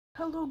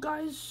Hello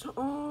guys,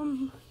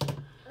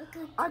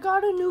 I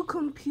got a new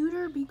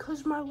computer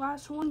because my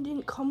last one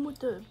didn't come with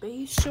the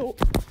base, so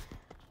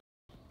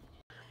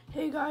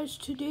hey guys,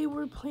 today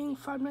we're playing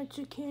Five Nights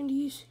at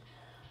Candy's.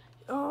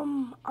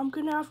 I'm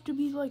gonna have to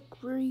be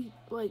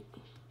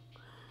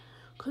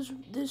cause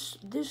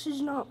this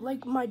is not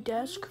like my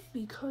desk,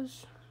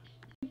 because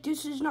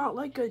this is not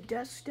like a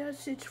desk,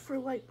 it's for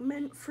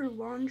meant for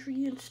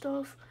laundry and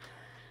stuff.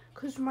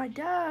 Cause my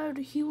dad,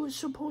 he was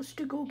supposed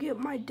to go get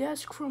my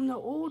desk from the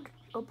old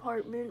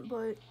apartment,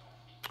 but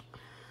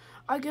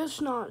I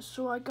guess not.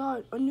 So I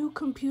got a new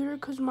computer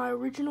because my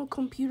original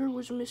computer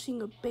was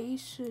missing a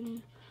base,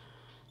 and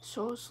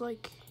so it's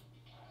like,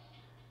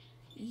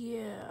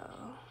 yeah.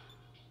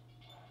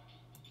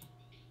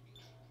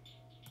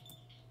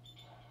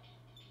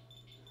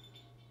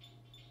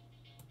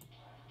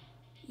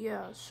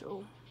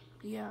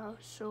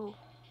 So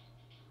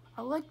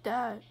I like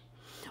that.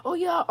 Oh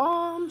yeah,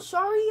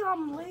 sorry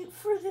I'm late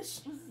for this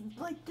thing,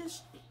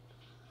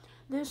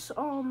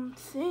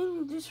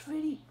 this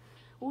video.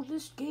 Well,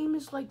 this game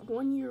is like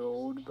 1 year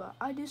old, but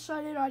I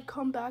decided I'd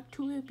come back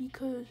to it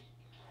because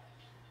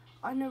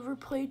I never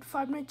played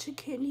Five Nights at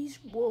Candy's.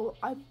 Well,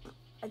 I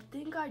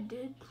think I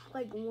did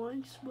like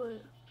once,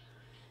 but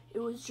it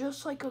was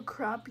just like a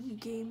crappy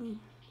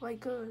game,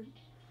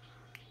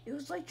 it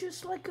was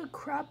just like a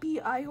crappy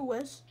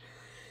iOS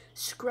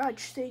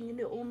scratch thing,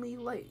 and it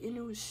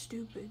was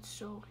stupid.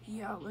 So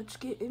yeah, let's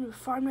get into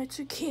Five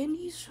Nights at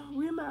Candy's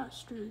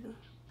remastered.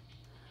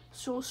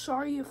 So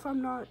sorry if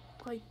I'm not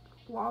like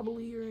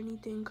wobbly or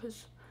anything,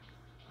 cause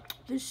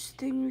this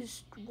thing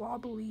is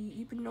wobbly,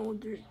 even though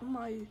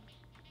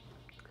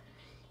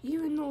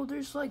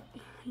there's like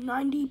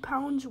 90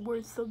 pounds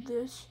worth of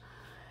this.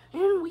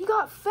 And we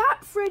got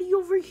Fat Freddy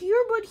over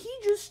here, but he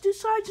just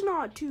decides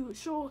not to.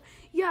 So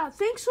yeah,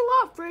 thanks a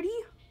lot,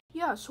 Freddy.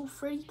 Yeah, so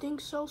Freddy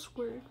thinks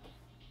elsewhere.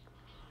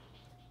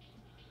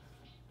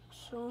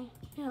 So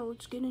yeah,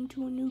 let's get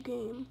into a new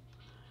game.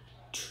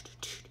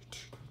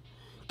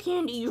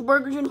 Candy's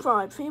Burgers and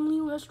Fried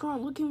Family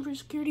Restaurant, looking for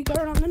security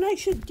guard on the night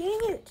shift. Dang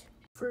it!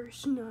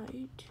 First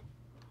night.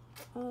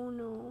 Oh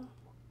no.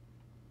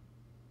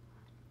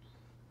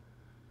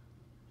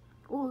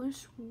 Oh,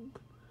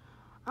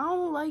 I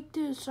don't like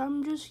this.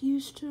 I'm just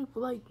used to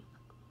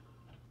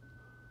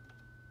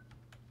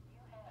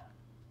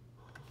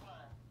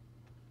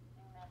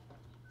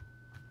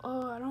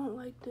oh, I don't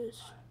like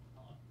this.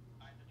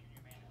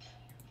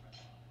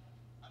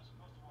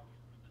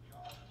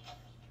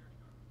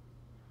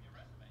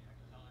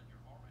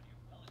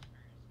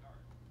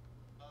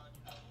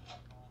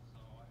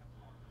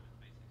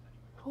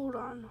 Hold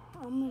on,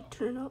 I'm gonna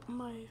turn up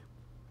my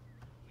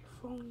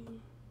volume.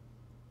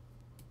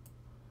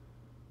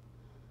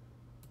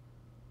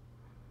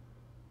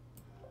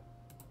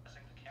 The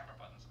camera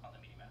buttons on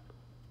the mini-map.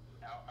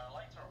 Now, our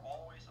lights are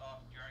always off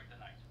during the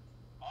night,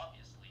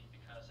 obviously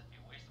because it'd be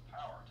a waste of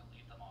power to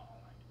leave them on all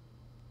night.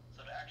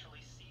 So to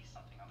actually see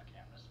something on the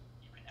cameras,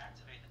 you can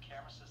activate the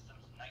camera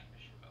system's night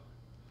vision mode.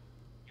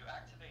 You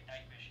activate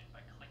night vision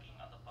by clicking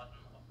on the button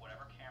of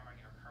whatever camera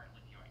you're currently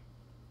viewing.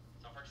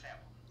 So for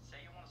example, say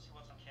you want to see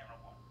what's on camera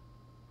 1.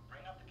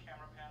 Bring up the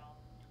camera panel,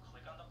 you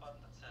click on the button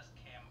that says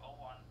Cam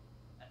 01,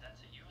 and then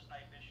to use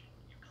night vision,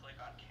 you click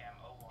on Cam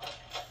 01.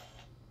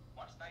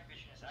 Once night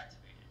vision is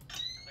activated,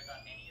 click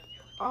on any of the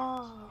other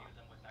cameras to view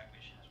them with night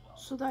vision as well.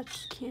 So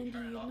that's Candy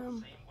Turn it in off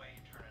them. the same way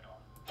you turn it on.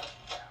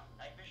 Now,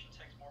 night vision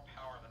takes more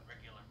power than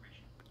regular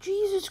vision.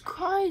 Jesus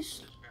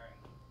Christ!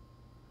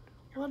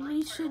 Well, at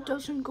least it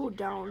doesn't go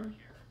down,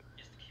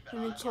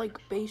 and it's like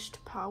based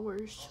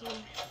powers, so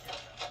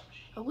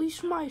at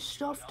least my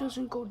stuff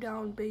doesn't go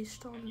down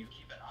based on.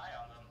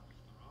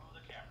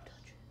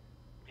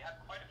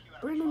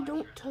 Brandon,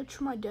 don't touch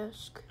my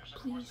desk,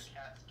 please.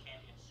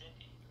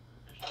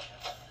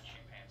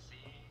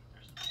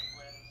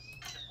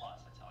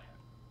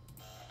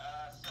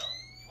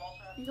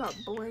 We got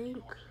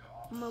Blank,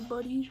 my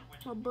buddy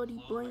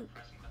Blank.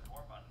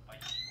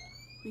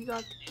 We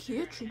got the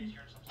kitchen.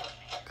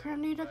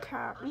 Candy the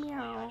cat,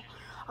 meow.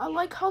 I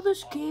like how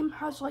this game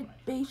has like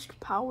based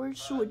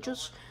powers, so it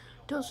just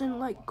doesn't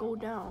like go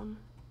down.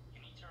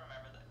 You need to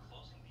remember that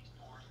closing these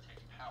doors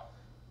takes power,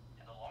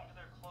 and the longer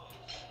they're closed,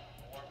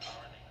 the more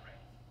power they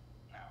drain.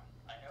 Now,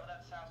 I know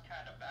that sounds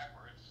kind of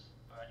backwards,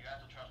 but you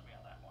have to trust me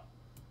on that one.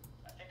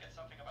 I think it's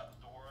something about the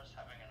doors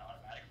having an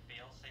automatic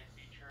fail-safe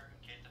feature in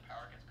case the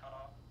power gets cut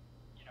off.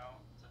 You know,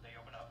 so they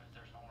open up if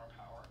there's no more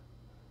power.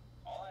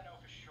 All I know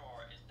for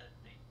sure is that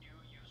they do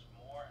use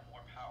more and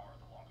more power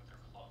the longer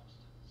they're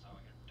closed, so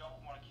you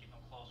don't want to keep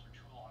them closed for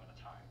too long at a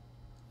time.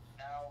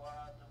 Now,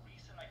 the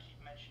reason I keep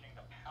mentioning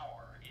the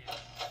power is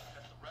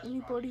because the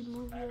restaurant uses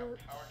a backup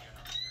power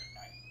generator at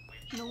night,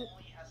 which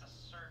only has a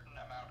certain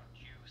amount of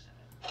juice in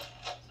it.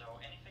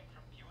 So anything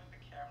from viewing the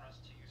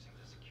cameras to using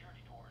the security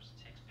doors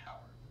takes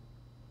power.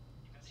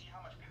 You can see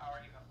how much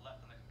power you have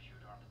left on the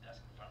computer on the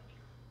desk in front of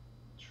you.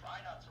 Try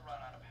not to run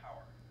out of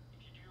power.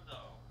 If you do,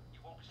 though, you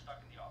won't be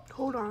stuck in the office.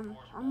 Hold on,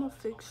 I'm gonna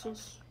fix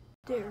this.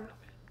 There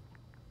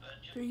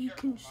you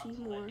can see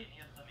more.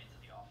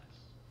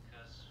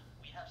 Because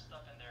we have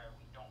stuff in there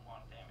don't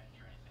want damage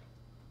or anything.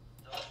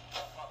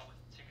 They'll follow with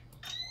the ticket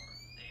before.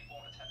 They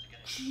won't attempt to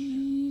get in.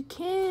 Gee,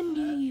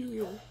 Candy.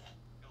 You'll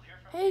hear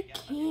from Hey, me again.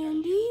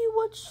 Candy.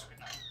 Good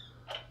night.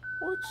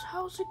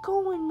 How's it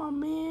going, my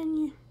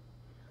man?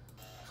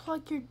 It's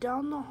like you're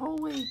down the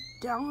hallway,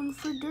 down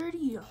for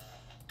dirty.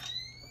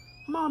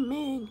 My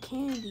man,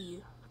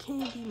 Candy.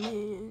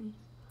 Candyman.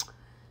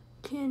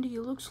 Candy,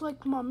 looks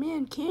like my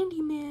man,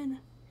 Candyman.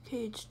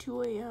 Okay, it's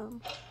 2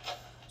 a.m.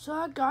 So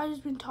that guy's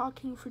been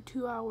talking for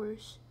 2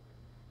 hours.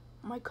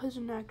 My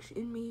cousin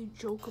actually and me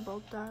joke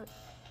about that.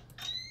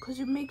 Because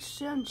it makes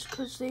sense,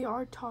 because they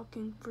are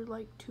talking for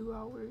like 2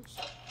 hours.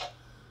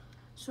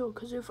 So,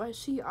 because if I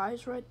see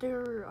eyes right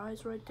there,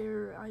 eyes right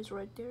there, eyes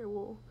right there,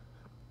 well,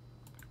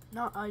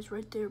 not eyes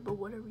right there, but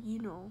whatever, you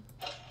know.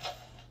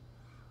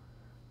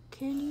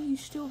 Candy, you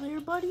still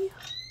there, buddy?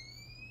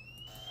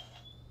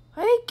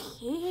 Hey,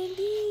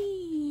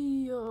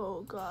 Candy!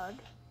 Oh, God.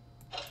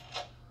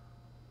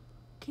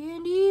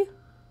 Candy?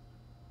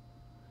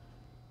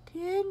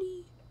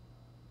 Candy?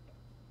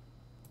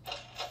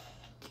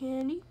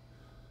 Candy?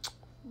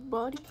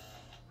 Buddy?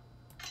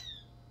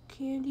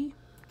 Candy?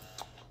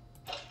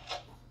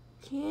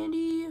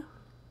 Candy?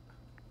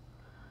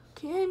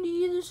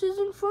 Candy, this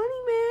isn't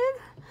funny, man.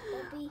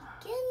 Bobby,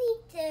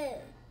 Kenny's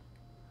dead.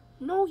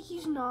 No,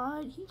 he's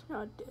not. He's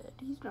not dead.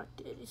 He's not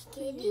dead. It's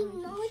Kenny dead.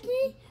 not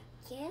dead?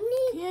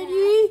 Kenny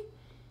Candy?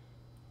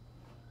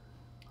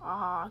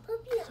 Ah,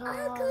 Bobby, God.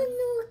 I got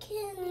no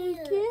Kenny.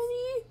 Hey,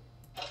 Candy?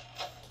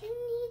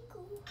 Kenny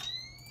go.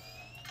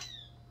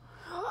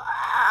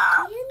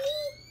 Ah!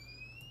 Kenny?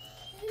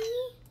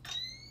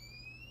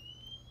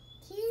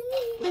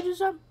 Kenny? Wait, is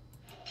that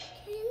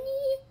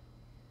Kenny?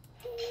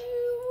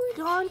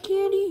 gone,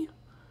 Candy?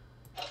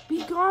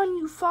 Be gone,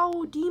 you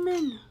foul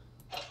demon.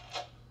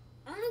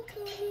 I got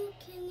no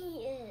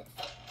Kenny is.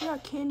 Yeah,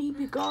 Candy,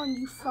 be gone,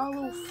 you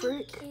foul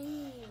frick.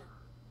 Kenny.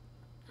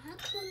 I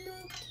got no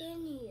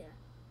Kenny.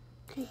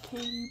 Okay,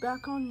 Candy,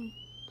 back on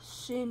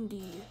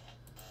Cindy.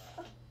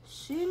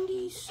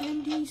 Cindy,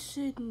 Cindy,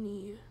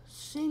 Sydney.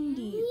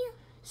 Cindy.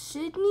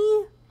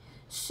 Sydney?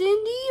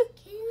 Cindy?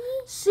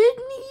 Kenny?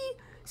 Sydney?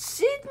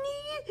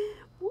 Sydney?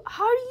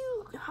 How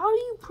do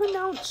you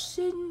pronounce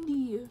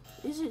Cindy?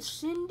 Is it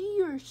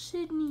Cindy or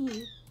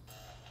Sydney?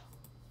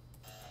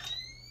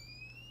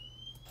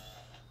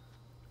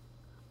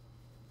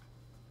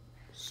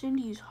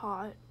 Cindy's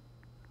hot.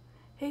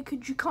 Hey,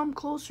 could you come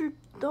closer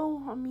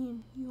though? I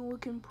mean, you're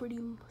looking pretty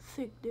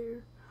thick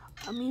there.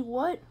 I mean,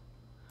 what?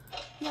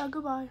 Yeah,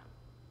 goodbye.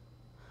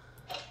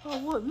 Oh,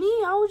 what?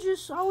 Me? I was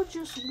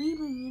just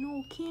leaving, you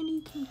know.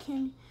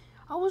 Candy.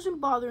 I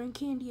wasn't bothering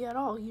Candy at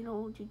all, you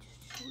know.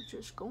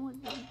 Just going.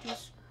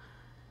 It's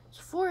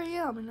 4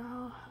 a.m. and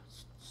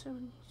it's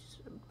 77%.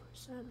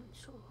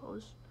 So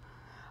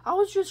I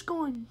was just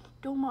going.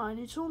 Don't mind.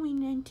 It's only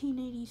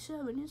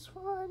 1987. It's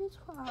fine. It's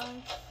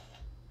fine.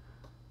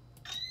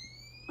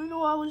 I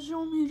know I was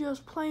only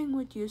just playing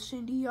with you,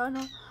 Cindy. I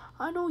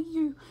know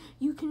you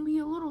can be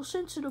a little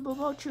sensitive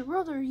about your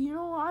brother. You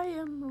know, I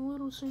am a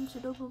little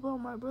sensitive about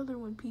my brother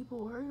when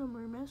people hurt him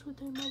or mess with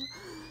him.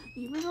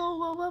 Even though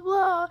blah, blah,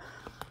 blah.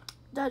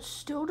 That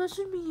still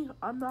doesn't mean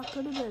I'm not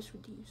going to mess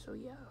with you. So,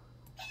 yeah.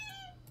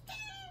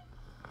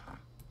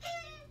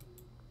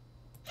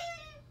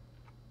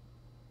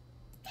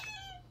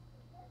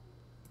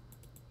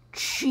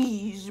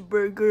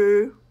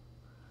 Cheeseburger.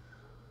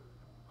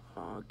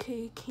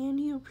 Okay,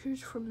 Candy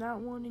appears from that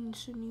one and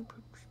Sydney.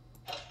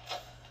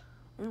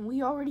 And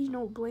we already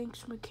know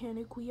Blank's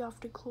mechanic. We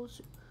have to close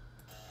it.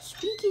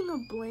 Speaking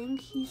of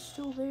Blank, he's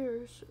still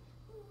there. So.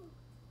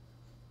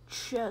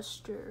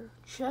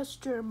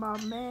 Chester, my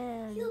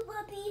man. You,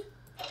 Bobby.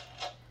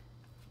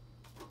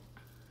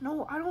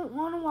 No, I don't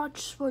want to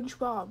watch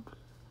SpongeBob.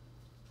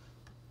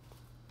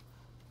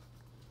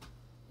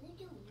 You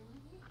don't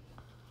want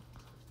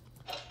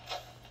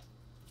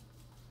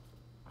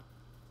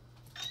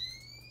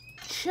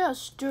it?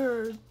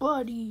 Chester,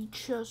 buddy.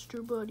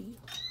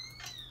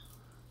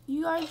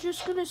 You guys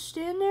just gonna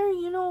stand there?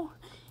 You know,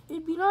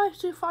 it'd be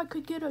nice if I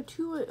could get a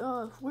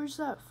 2, where's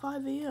that,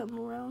 5 a.m.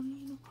 around,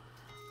 you know.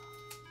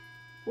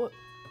 What?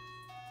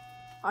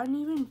 I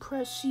didn't even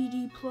press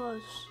CD+.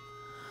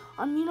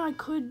 I mean, I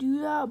could do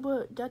that,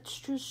 but that's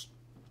just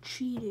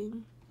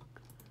cheating.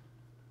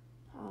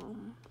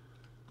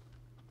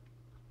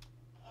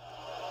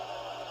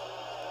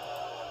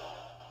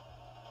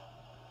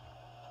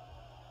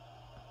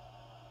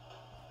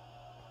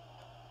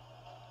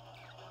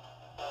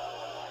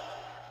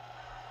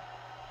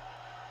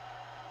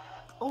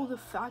 Oh, the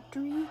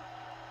factory?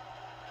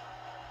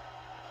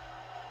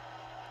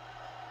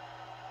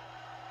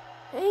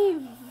 Hey,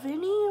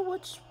 Vinny,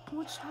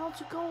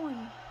 how's it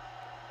going?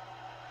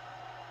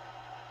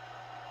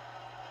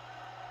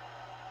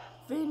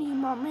 Vinny,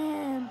 my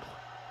man.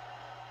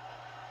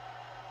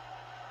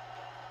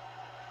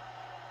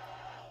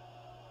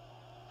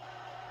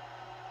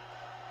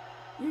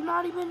 You're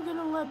not even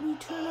gonna let me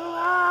turn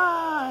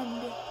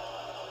around.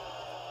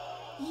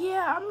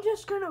 Yeah, I'm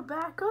just gonna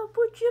back up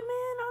with you,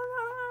 man.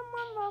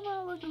 I'm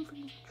not looking for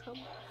any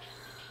trouble.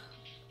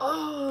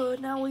 Oh,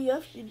 now we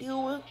have to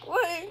deal with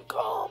playing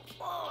Call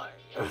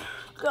of.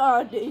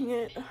 God dang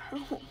it.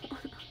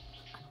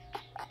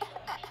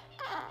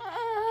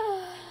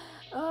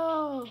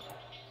 Oh,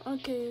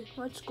 okay,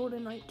 let's go to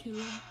night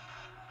 2.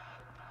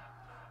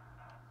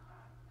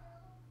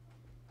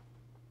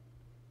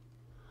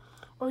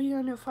 Oh yeah,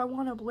 and if I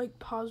want to like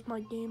pause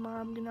my game,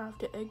 I'm gonna have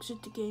to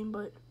exit the game,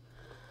 but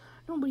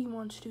nobody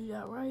wants to do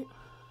that, right?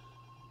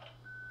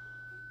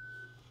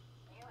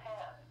 You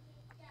have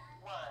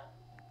one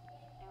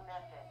new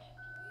message.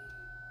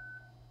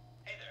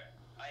 Hey there.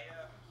 I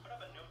put up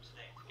a note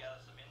today to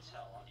gather some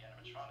intel on the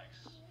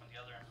animatronics from the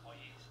other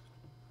employees.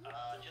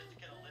 Just to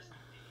get a list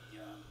of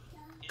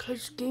the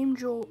Cause issues. Game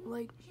Jolt,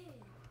 like,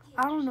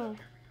 I don't know.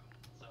 Here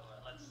for you. So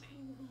let's see.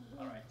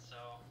 All right.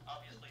 So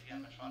obviously the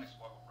animatronics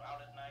walk around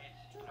at night.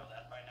 You know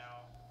that by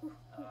now.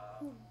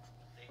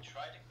 They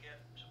try to get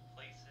to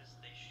places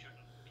they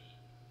shouldn't be.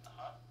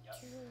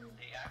 Yep.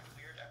 They act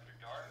weird after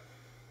dark.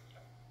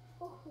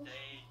 Yep.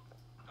 They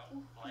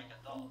don't like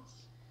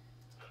adults.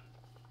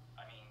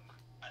 I mean,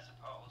 I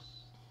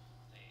suppose.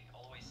 They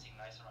always seem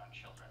nice around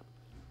children.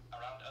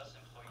 Around us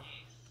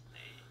employees,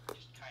 they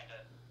just kind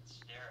of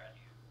stare at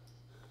you.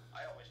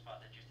 I always thought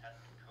they just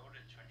hadn't been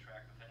coded to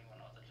interact with anyone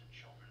other than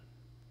children.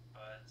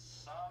 But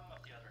some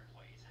of the other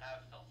employees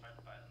have felt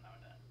threatened by them now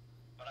and then.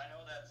 But I know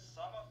that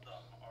some of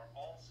them are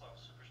also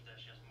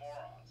superstitious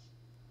morons.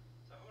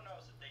 So who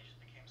knows if they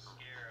just became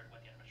scared when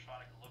the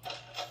animatronic looked at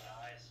them in the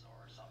eyes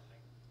or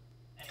something.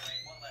 Anyway,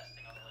 one last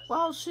thing on the list.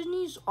 Wow,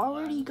 Sydney's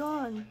already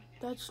gone.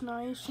 That's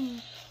nice.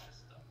 And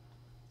System.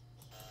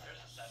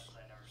 There's a sentence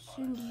I never thought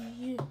I'd Cindy,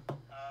 say. yeah.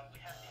 We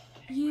have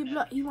these You penguin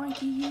bloody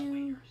monkey, you.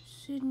 waiters.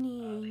 Sydney,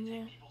 They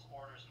yeah. take people's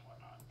orders and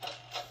whatnot.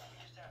 We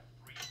used to have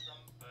 3 of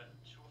them, but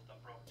 2 of them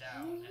broke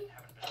down and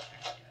haven't been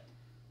fixed yet.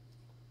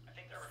 I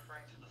think they're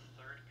referring to the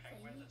 3rd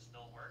penguin that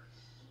still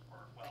works,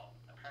 or, well,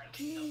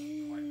 apparently he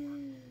doesn't quite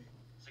work.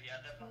 So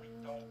yeah, definitely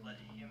don't let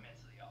him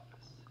into the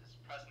office. His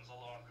presence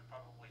alone could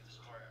probably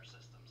destroy our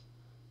systems.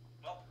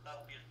 Well,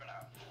 that'll be it for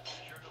now. Be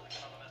sure to leave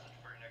another message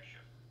for your next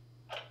shift.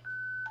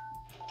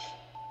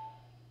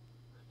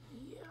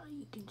 Yeah,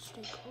 you can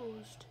stay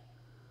closed.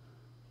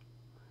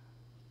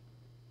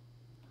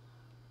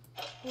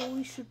 Well,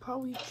 we should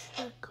probably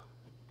check.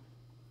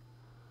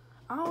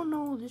 I don't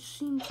know, this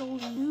seems all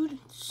new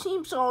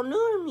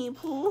to me,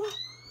 Pooh.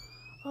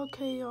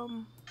 Okay,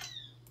 you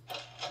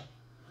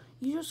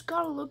just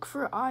gotta look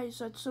for eyes,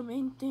 that's the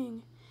main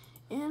thing.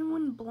 And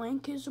when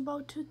blank is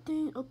about to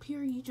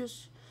appear,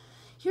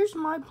 here's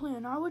my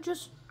plan. I would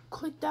just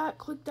click that,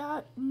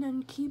 and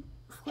then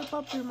flip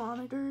up your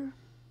monitor.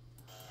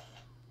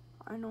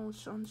 I know it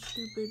sounds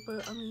stupid,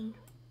 but I mean,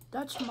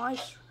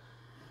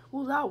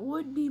 that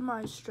would be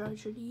my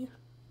strategy.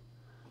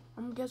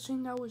 I'm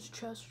guessing that was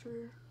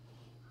Chester.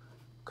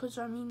 Cause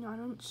I mean, I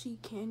don't see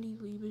Candy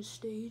leave his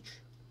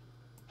stage.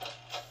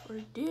 Or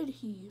did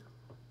he?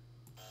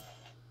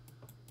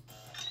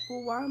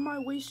 Well, why am I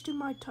wasting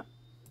my time?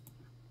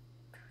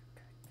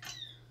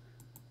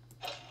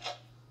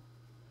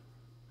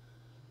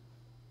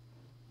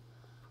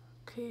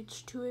 Okay,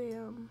 it's 2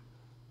 a.m.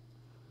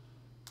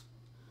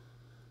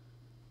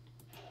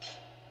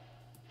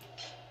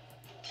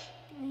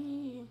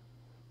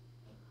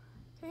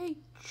 Hey,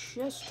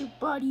 Chester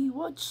buddy,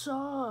 what's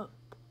up?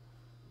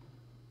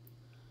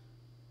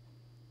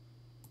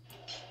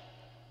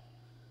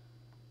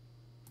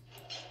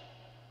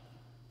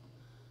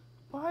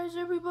 Why is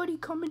everybody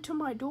coming to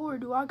my door?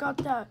 Do I got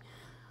that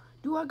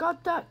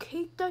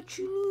cake that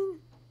you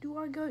need?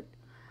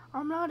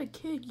 I'm not a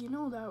kid, you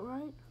know that,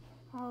 right?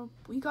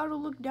 We gotta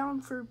look down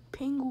for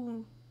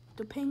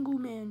the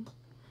Penguin Man.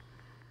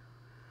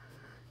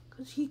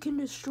 Cause he can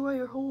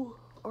destroy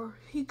or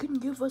he can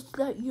give us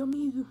that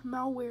yummy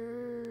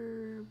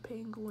malware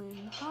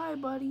penguin. Hi,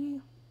 buddy.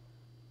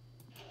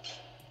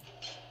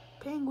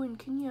 Penguin,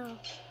 can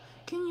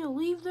you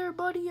leave there,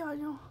 buddy? I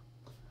know.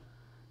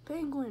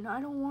 Penguin,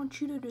 I don't want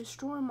you to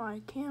destroy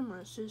my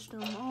camera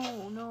system.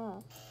 Oh,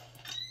 no.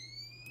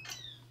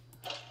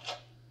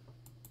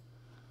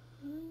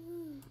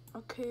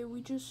 Okay, if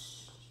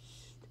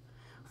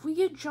we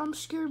get jump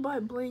scared by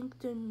Blink,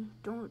 then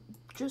don't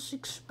just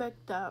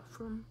expect that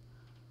from...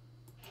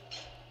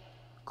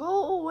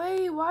 Go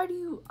away, I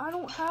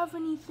don't have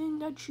anything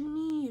that you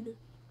need.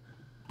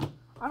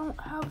 I don't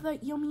have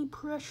that yummy,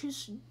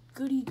 precious,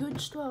 goody good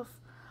stuff.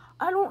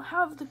 I don't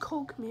have the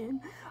Coke,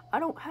 man. I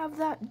don't have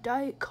that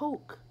Diet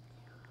Coke.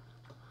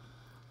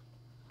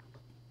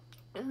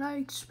 And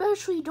I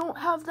especially don't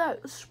have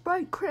that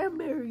Sprite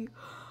Cranberry.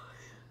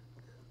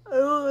 I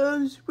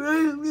don't have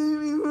Sprite, leave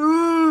me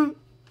alone.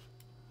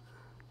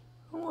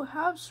 I don't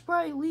have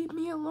Sprite, leave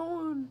me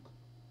alone.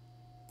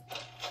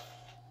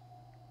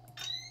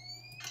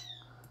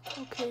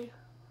 Okay.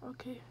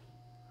 You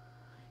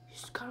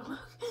just gotta look.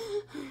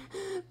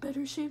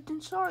 Better safe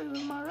than sorry,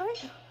 am I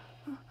right?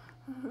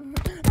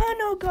 Oh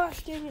no,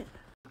 gosh dang it.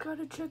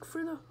 Gotta check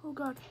for oh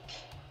god.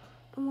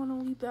 Don't wanna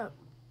leave that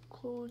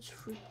closed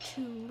for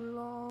too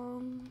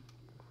long.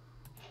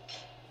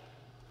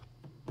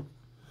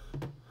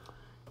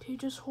 Okay,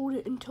 just hold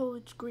it until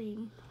it's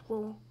green.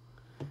 well,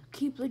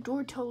 keep the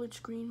door till it's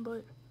green,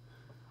 but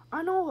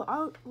I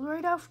know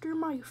right after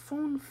my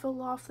phone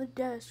fell off the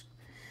desk.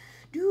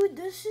 Dude,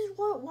 this is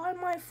why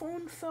my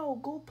phone fell.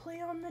 Go play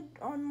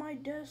on my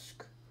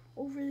desk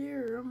over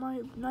there, on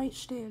my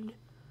nightstand.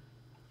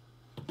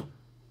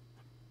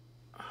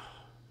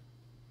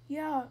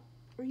 Yeah,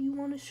 or you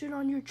want to sit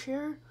on your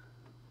chair?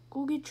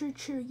 Go get your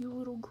chair, you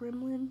little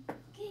gremlin.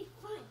 Okay,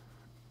 fine.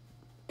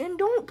 And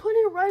don't put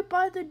it right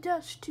by the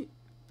desk,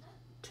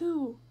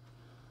 too.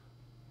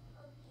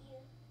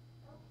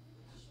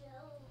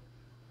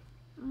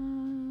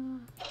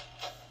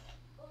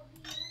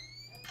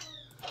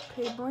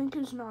 Okay, blank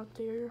is not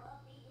there.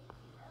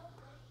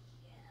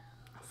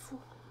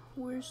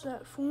 Where's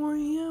that 4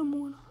 a.m.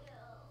 one?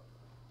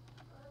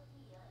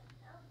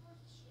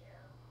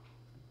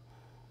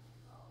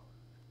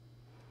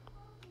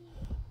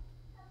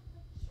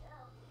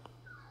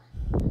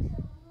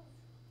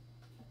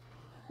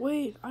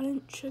 Wait, I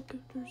didn't check if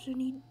there's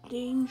any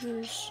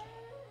dangers.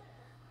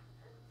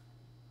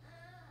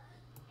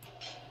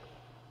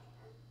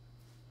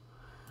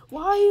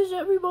 Why is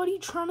everybody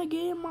trying to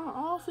get in my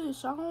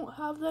office? I don't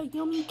have that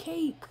yummy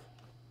cake.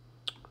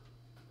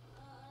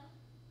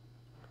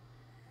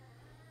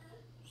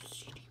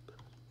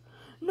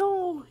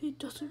 No, it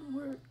doesn't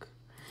work.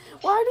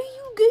 Why do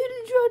you get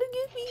and try to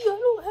get me? I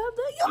don't have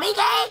that yummy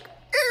cake.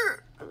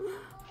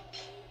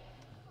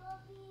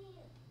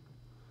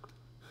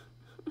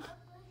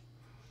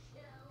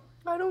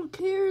 I don't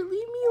care. Leave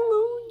me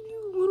alone, you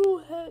little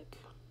heck.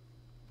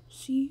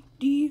 C,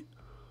 D,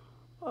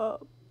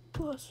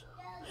 plus.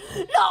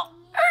 No!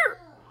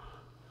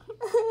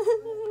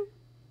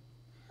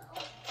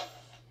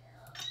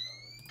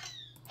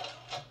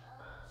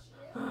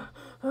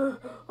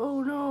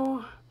 Oh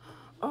no.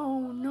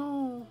 Oh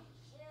no.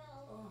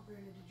 Oh,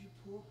 Brandon, did you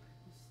poop?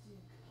 The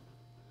stink.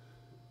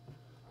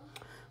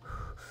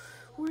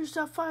 Where's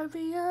that 5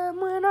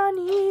 a.m. when I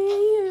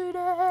need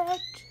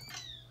it?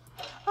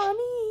 I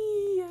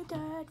need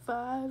that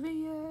 5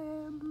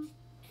 a.m.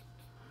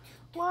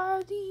 Why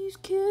are these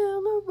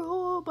killer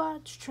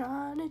robots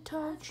trying to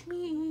touch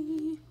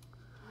me?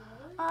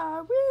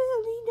 I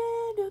really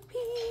need to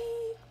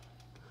pee.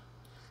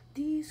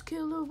 These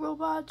killer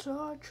robots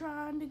are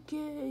trying to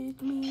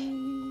get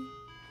me.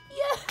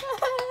 Yes!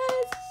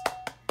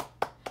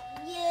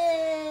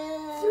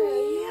 Yeah. 3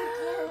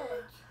 a.m.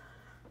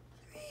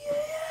 3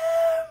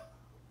 a.m.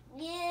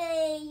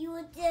 Yeah, you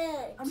were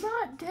dead. I'm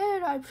not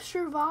dead. I've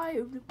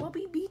survived.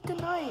 Bubby beat the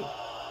night.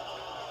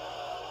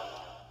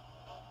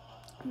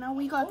 Now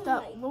we got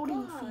that my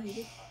loading gosh.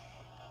 feed.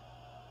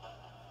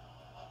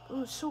 It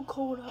was so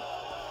cold up.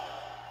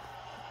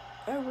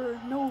 Error,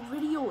 no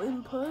video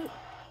input.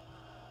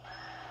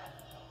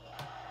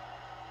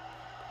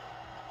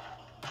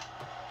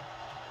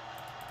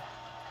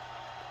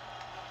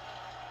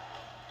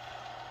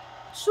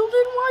 So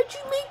then why'd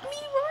you make me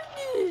run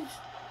this?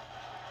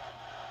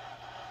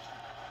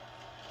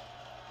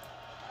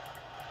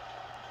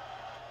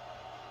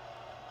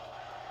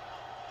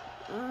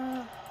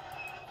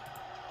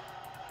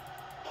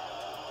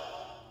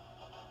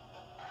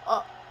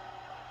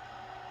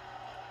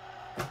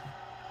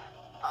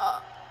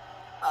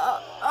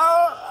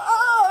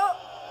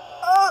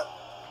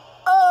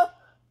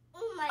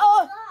 Oh my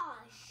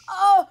gosh.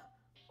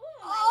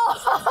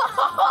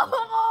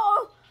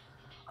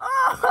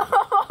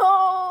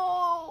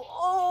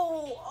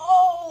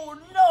 Oh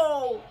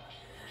no!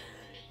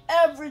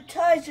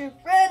 Advertiser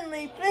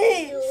friendly,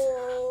 please!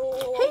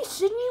 Oh. Hey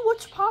Sydney,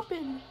 what's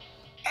poppin'?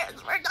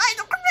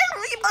 Advertiser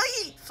friendly,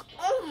 please!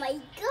 Oh my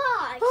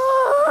gosh.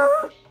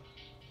 Oh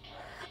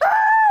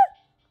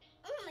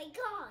my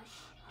gosh.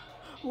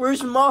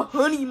 Where's my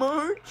honey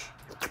march?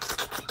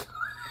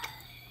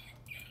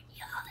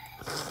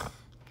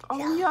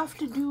 All we have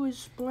to do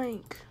is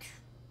blank.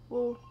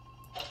 We'll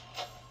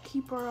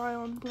keep our eye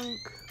on blank.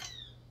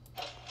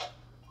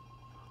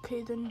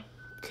 Okay then.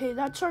 Okay,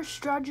 that's our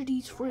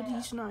strategies for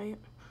these night.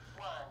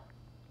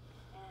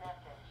 New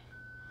message.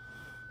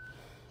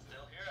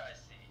 Still here, I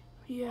see.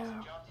 Yeah.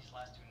 Awesome job these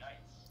last 2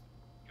 nights.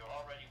 You're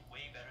already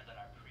way better than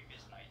our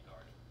previous night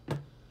guard.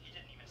 He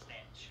didn't even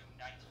stand 2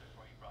 nights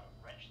before he brought a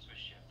wrench to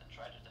his shift and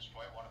tried to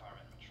destroy one of our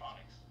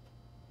animatronics.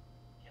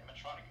 The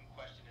animatronic in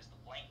question is the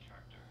blank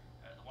character,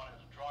 the one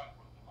in the drawing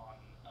room on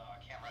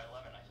camera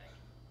 11, I think.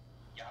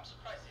 Yeah, I'm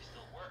surprised he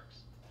still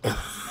works.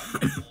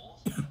 Despite the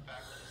holes and the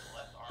fact that his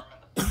left arm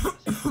and the back of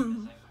his head are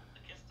missing,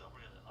 the kids still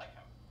really like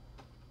him.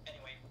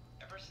 Anyway,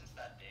 ever since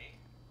that day,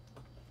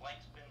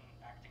 Blank's been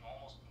acting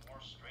almost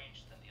more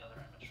strange than the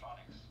other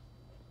animatronics.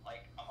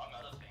 Like, among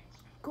other things,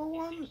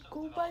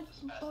 Go by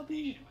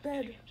Bubby's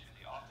bed.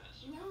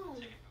 No.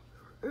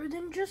 Or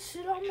then just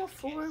sit on the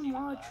floor and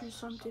watch or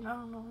something, I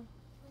don't know.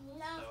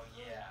 No. So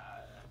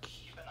yeah,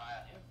 keep an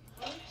eye on him.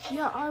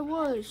 Yeah, I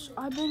was.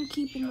 I've been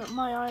keeping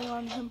my eye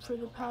on him for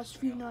the past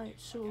few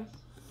nights, so.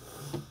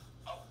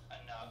 Oh,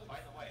 and by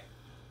the way,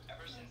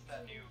 ever since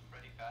that new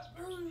Freddy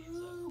Fazbear's Pizza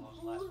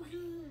closed last week,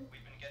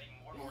 we've been getting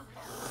more and more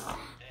customers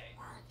every day.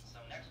 So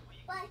next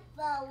week, What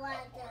the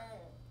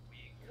water? we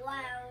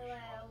Water.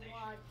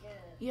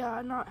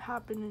 Yeah, not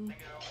happening. Think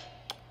it over.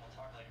 We'll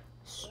talk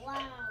later.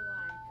 Wow.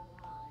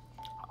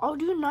 I'll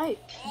do night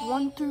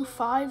 1 through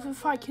 5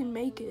 if I can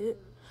make it.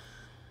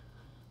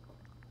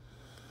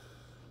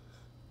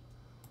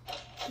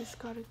 Just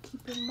gotta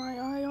keep my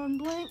eye on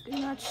Blank,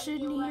 and that's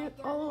Sydney.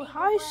 Oh,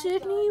 hi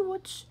Sydney.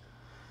 What's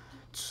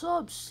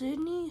up,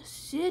 Sydney?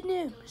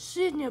 Sydney,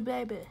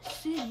 baby.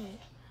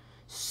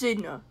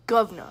 Sydney,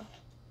 governor.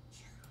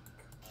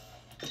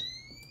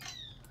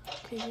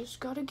 Okay, just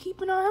gotta keep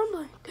an eye on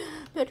Blank.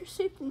 Better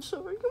safe than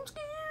sorry. I'm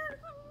scared.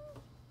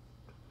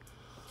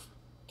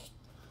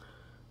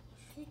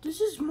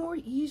 This is more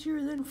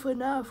easier than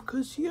FNAF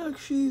because he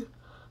actually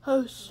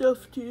has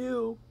stuff to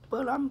do.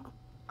 But I'm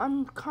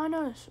kind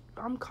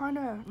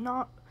of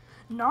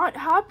not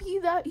happy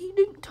that he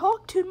didn't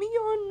talk to me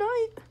on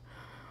night.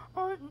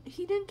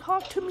 He didn't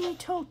talk to me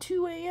till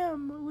 2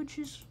 a.m., which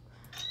is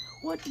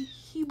what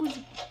he was.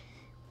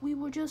 We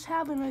were just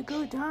having a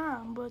good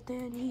time, but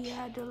then he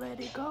had to let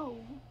it go.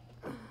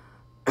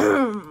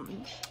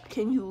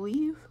 Can you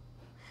leave?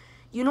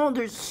 You know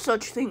there's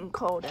such thing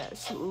called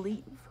as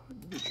leave.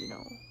 Did you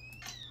know?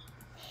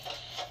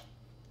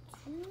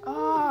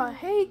 Ah,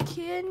 hey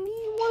Kenny,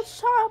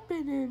 what's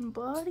happening,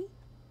 buddy?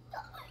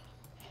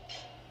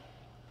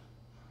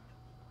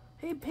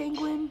 Hey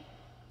Penguin.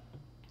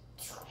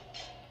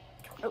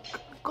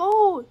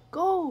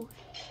 Go!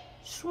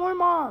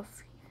 Swarm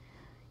off,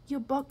 you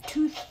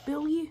buck-toothed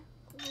Billy.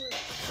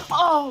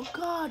 Oh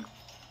God.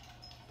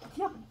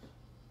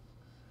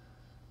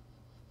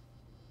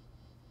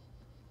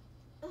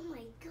 Oh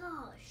my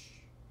gosh.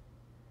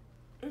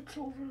 It's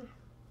over.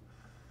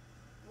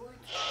 What?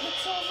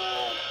 It's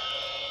over.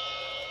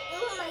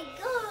 Oh my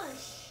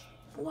gosh.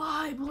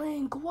 Why,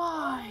 Blink?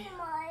 Why? Oh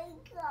my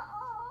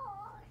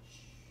gosh.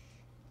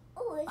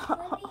 Oh, it's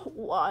funny.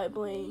 Why,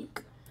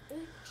 Blink?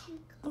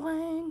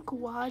 Blink,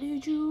 why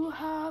did you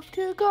have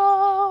to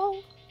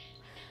go?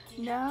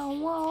 Now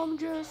I'm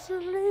just a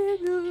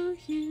little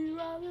here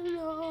all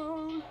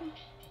alone.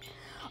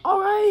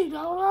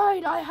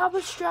 Alright, I have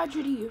a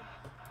strategy.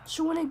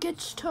 So when it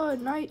gets to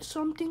night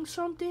something,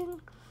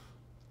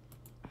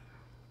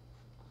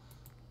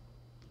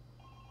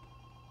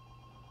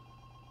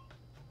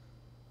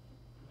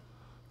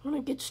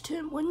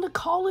 when the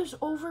call is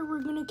over,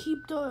 we're gonna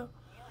keep the,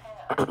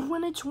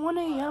 when it's 1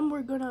 a.m.,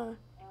 we're gonna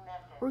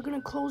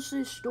close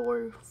this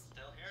door.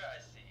 Still here,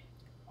 I see.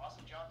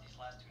 Awesome job these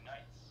last 2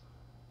 nights.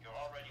 You're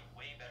already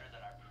way better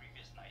than our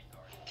previous night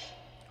guard.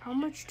 How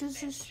much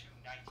does this? 2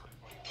 nights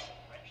before you brought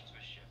a wrench to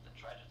a ship that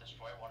tried to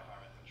destroy one of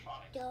our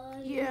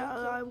animatronics.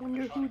 Yeah, I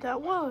wonder who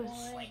that was.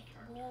 One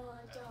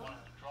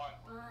of the drawing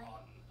room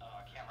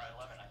on camera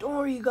 11. I Don't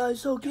worry,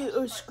 guys, I'll get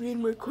a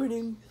screen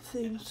recording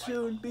thing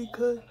soon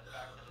because and the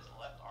fact that his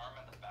left arm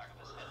and the back of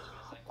his head is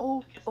missing.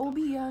 oh, The kid still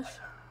OBS.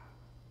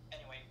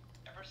 Anyway,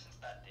 ever since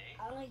that day,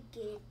 I like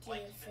it.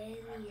 Blake's been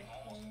acting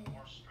almost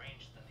more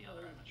strange than the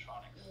other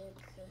animatronics.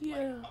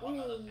 Yeah. Among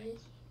other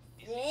things,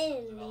 he seems to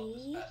have developed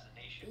this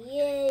fascination with Yay.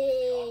 getting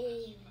into the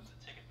office through the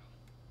ticket booth.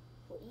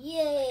 I guess he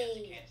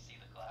Yay. can't see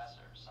the glass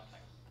or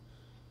something.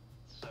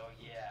 So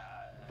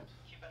yeah,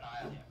 keep an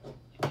eye on him.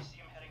 If you see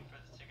him heading for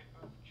the ticket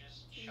booth,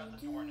 just shut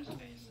the door in his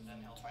face and then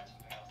he'll find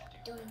something else to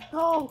do.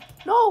 No.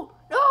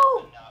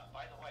 And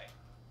by the way,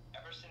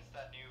 ever since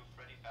that new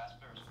Freddy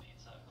Fazbear's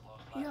Pizza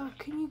closed last Yeah, week,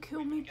 can you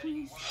kill me,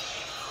 getting please?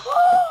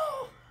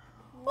 more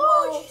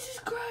Oh, Jesus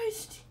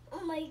Christ.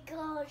 Oh my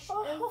gosh.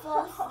 And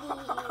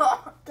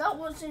Foxy. That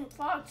wasn't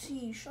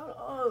Foxy. Shut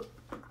up.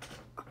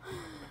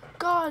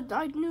 God,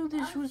 I knew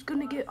this was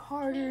gonna get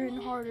harder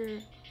and harder.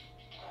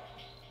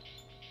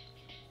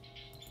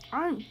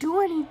 I didn't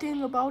do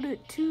anything about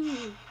it,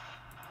 too.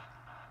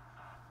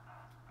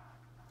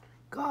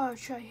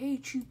 Gosh, I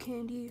hate you,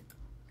 Candy.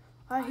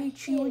 I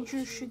hate you and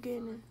your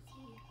shenanigans.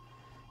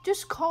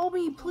 Just call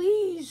me,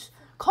 please.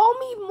 Call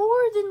me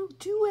more than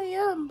 2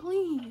 a.m.,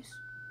 please.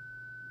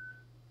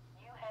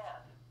 You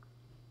have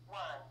 1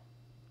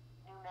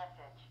 new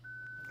message.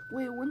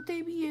 Wait, wouldn't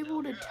they be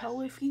able to tell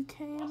if you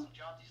came? awesome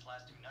job these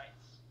last 2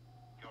 nights.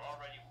 You're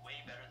already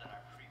way better than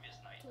our previous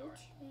night guard.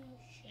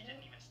 You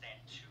didn't even stand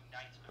 2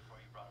 nights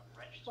before you brought a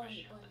wrench to a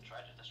ship that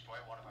tried to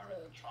destroy one of our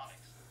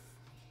animatronics.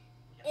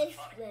 The It's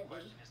animatronic in ready.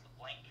 question is the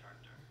Blank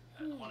character,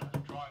 one in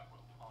the drawing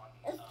room on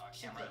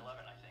camera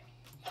 11, I think.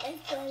 It's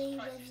funny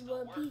with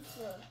more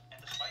pizza. And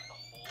despite the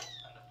holes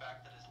and the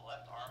fact that his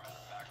left arm and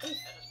the back of his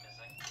head is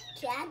missing,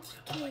 Cat's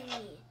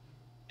Kenny.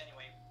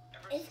 anyway,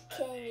 ever It's since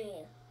that day,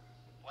 Kenny.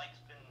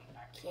 Blank's been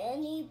acting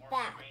Kenny more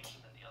back. strange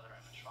than the other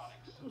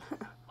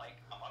animatronics. Like,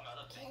 among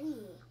other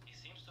things, Kenny. he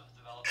seems to have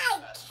developed Hi,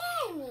 a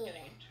fascination with Kenny.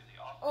 getting into the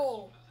office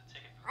Oh. through the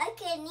ticket booth. Hi,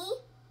 Kenny.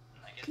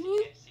 And I guess Can he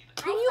you- can't see the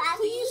Can Hi, you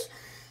Foxy. please?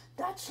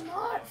 That's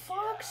not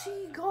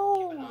Foxy.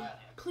 Go,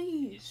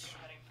 please. If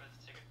you're heading for the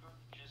ticket booth,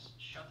 just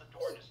shut the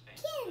door in his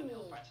face, and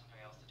he'll find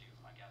something else to do,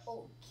 I guess.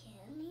 Oh,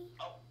 Kenny.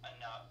 Oh, and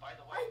by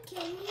the way, Hi,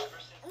 Kenny. ever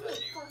since I'm the like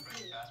new Foxy.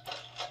 Freddy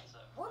Fazbear's Pizza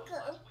closed Welcome,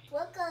 last week,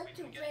 welcome we've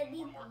to been getting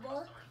Freddy more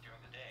Bubba. customers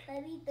during the day.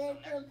 Freddy So Bacon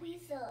next week,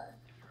 Pizza.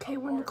 Okay,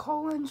 when the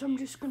call ends, I'm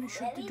just gonna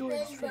shut the Freddy door in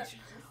his Bacon face.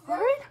 Pizza.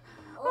 Alright?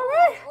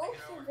 Alright.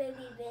 Also,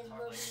 baby, baby.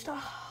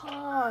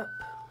 Stop.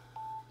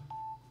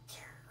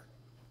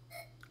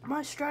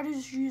 My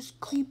strategy is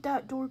keep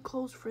that door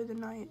closed for the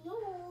night.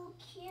 No,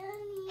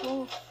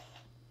 Kenny.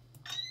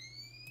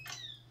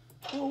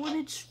 Well, when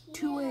it's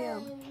 2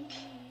 a.m.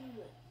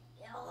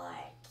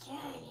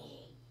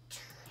 Kenny.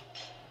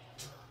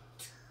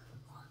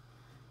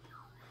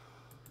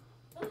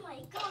 Oh my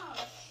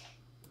gosh.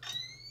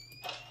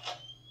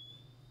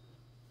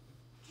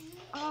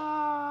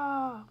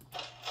 Ah.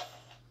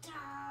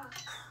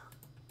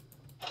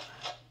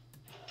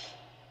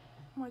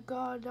 Oh my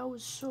god, that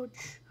was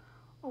such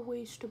a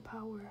waste of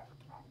power.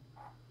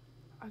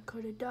 I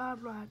could have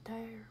died right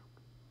there.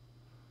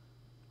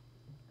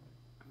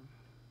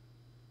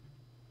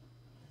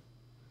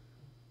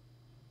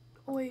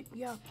 Oh wait,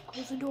 yeah,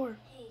 close the door.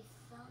 Hey,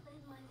 stop it,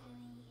 my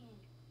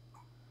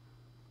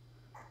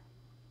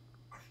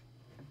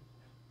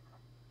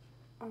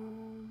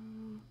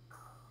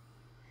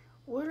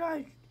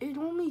It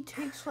only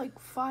takes like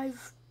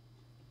 5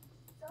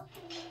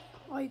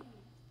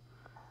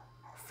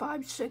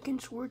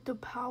 seconds worth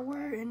of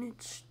power, and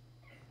it's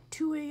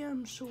 2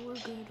 a.m. so we're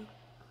good.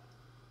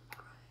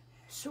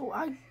 So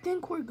I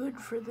think we're good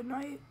for the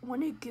night.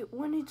 When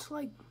it's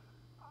like,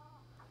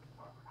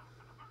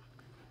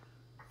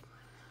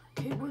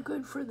 okay, we're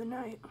good for the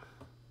night.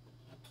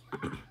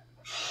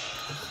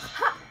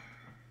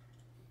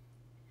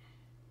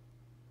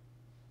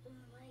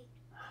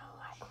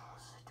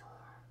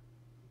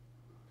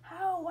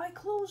 How? I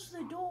closed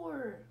the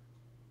door.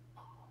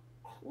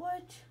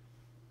 What?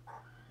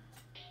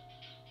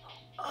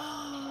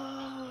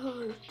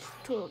 Oh, it's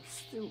so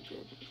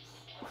stupid.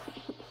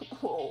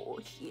 Oh,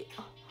 yeah.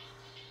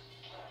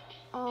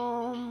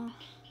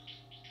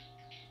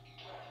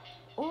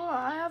 Or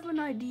I have an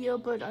idea,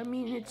 but I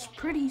mean, it's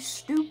pretty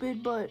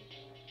stupid, but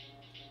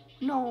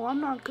no, I'm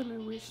not gonna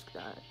risk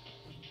that.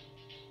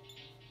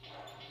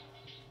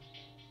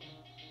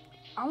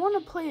 I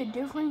want to play a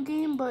different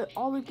game, but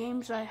all the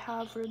games I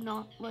have are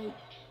not like...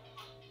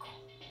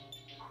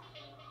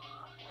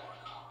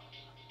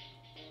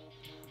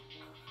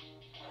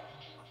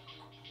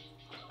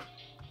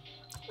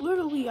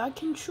 Literally, I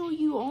can show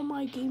you all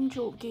my Game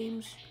Jolt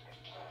games.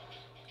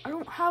 I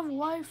don't have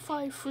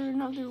Wi-Fi for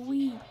another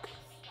week.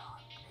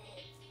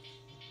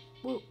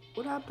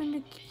 What happened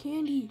to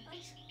candy?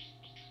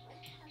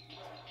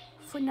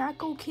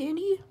 Fanaco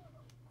candy?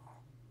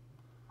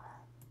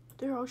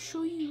 There, I'll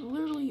show you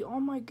literally all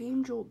my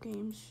Game Jolt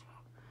games.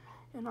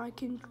 And I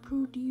can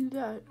prove to you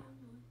that.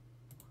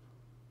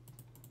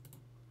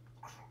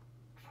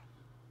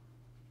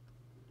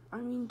 I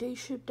mean, they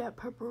shipped that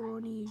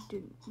pepperoni,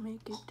 didn't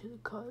make it to the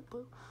cut,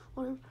 but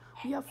whatever.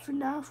 We have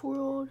FNAF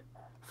World,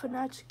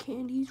 FNAF's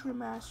Candies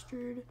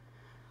Remastered,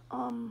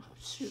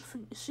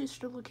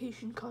 Sister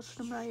Location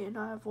Custom Night, and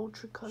I have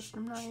Ultra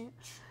Custom Night.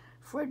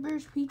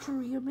 Fredbear's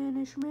Pizzeria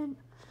Management.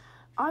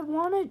 I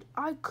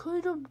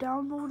could have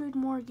downloaded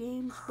more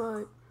games,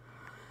 but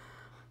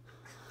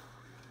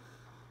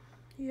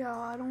yeah,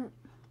 I don't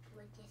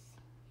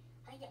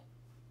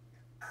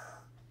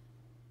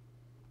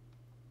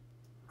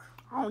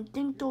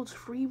think those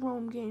free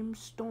roam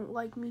games don't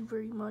like me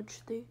very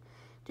much. They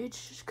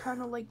just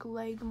kind of like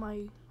lag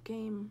my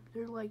game.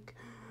 They're like,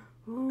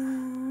 I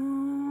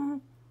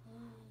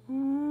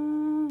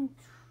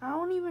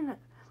don't even,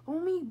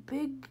 only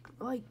big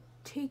like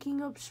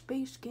taking up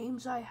space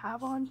games I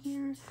have on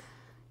here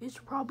is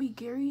probably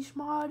Gary's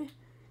Mod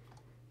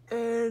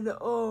and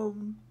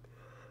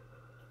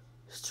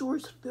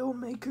Source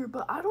Filmmaker,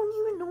 but I don't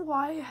even know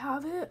why I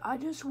have it. I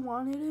just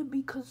wanted it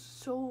because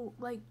so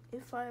like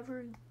if I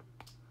ever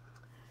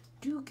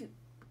do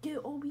get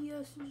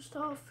OBS and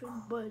stuff,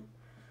 but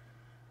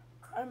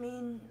I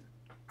mean,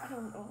 I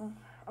don't know.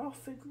 I'll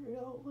figure it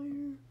out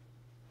later.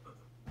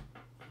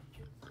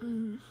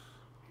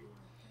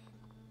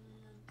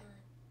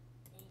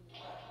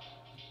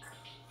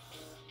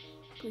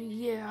 But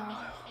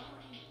yeah,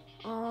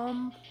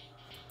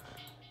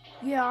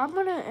 yeah, I'm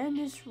gonna end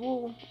this.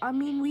 Well, I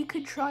mean, we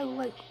could try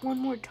like one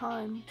more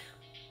time.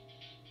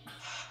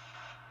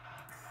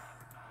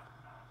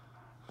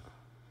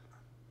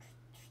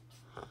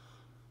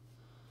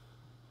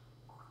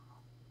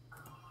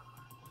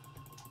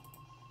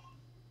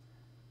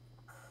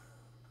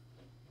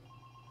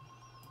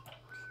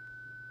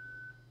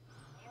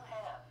 You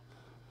have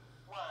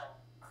one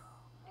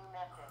new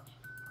message.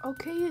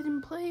 Okay, you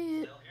can play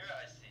it. Still here,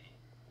 I see.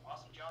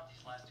 Awesome job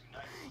these last 2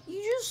 nights.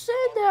 You just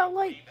said that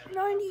like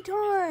 90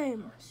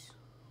 times.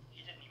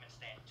 He didn't even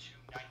stand 2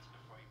 nights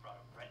before he brought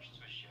a wrench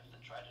to his shift and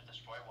tried to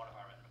destroy one of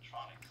our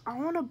animatronics. I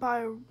want to The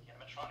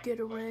animatronic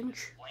get a was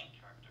wrench. this blank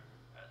character,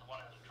 the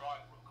one in the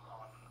drawing room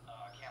on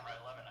camera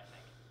 11, I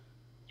think.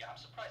 Yeah, I'm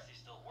surprised he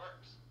still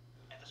works.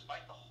 And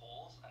despite the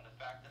holes and the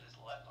fact that his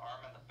left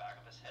arm and the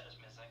back of his head is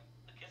missing,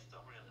 the kids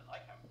still really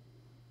like him.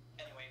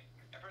 Anyway,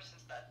 ever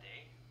since that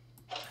day,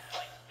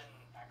 Blank's been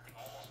acting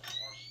almost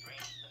more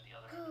strange than the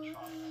other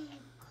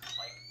animatronics.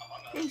 Like,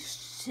 among Hey, others,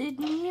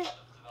 Sydney. have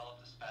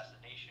developed this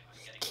fascination with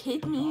getting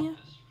Kidney. to the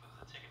office through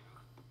the ticket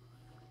booth.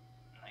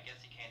 And I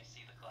guess he can't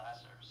see the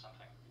glass or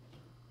something.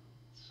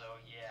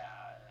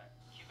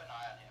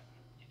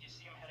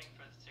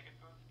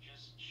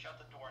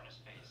 his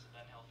face,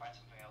 then he'll find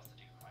something else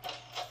to do.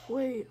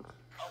 Wait.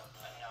 Oh,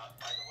 and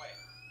by the way,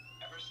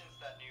 ever since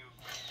that new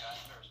Freddy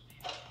Fazbear's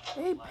pizza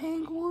Hey, last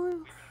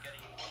Penguin. week, we've been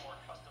getting more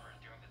customers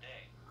during the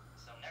day.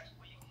 So next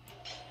week,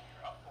 if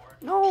you're up for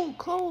it, No,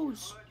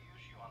 close. we could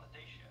use you on the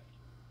day shift.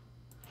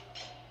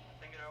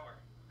 Think it over.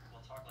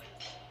 We'll talk later.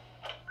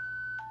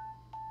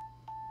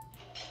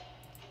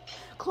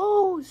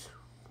 Close.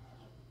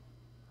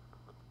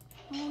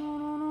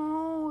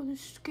 No. This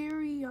is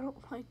scary. I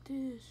don't like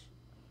this.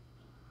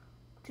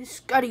 This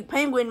Scotty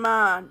Penguin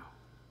man.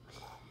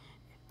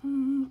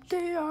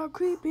 They are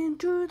creeping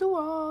through the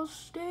walls.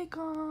 Stay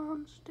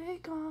calm.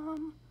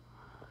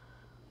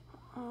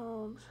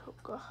 Oh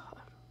God.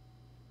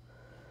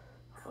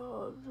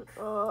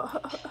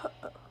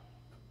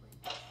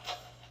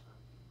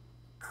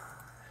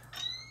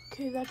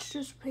 Okay, that's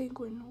just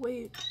Penguin.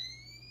 Wait.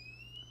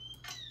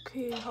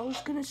 Okay, I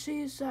was gonna say,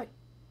 is that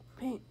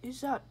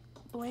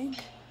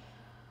blank?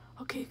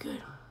 Okay,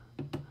 good.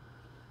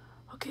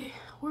 Okay,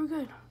 we're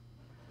good.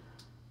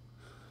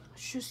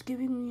 It's just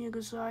giving me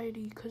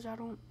anxiety because I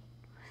don't.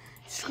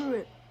 Screw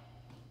it.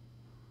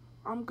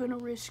 I'm gonna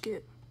risk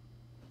it.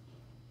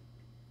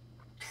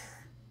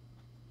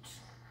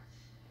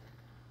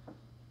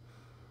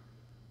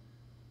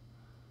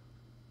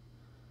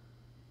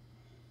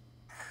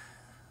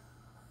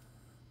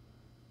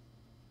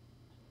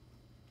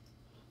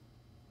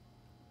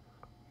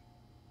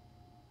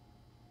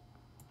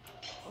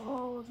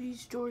 Oh,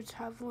 these doors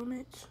have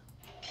limits.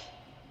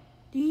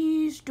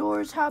 These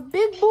doors have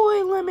big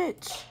boy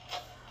limits.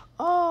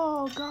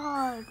 Oh,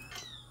 God.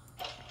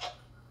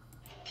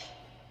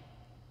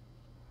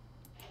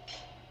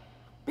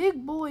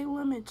 Big boy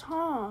limits,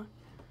 huh?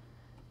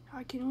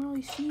 I can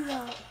really see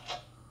that.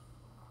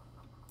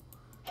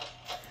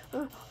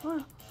 What is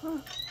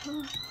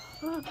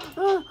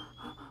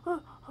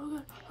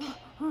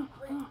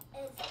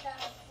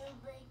that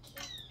super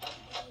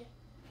kitty?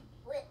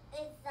 What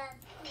is that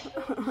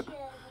super kitty?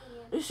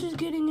 This is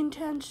getting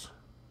intense.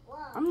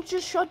 Wow. I'm gonna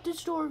just shut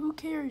this door. Who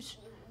cares?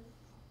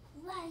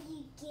 Why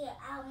you get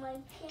out my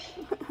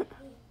kitty?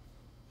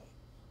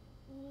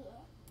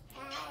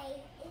 Hi,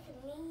 it's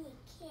me,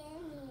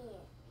 Kenny.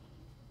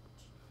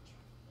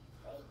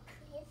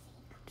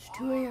 It's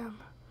 2 a.m.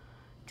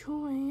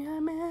 2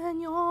 a.m.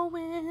 and you'll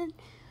win.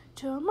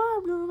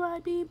 Tomorrow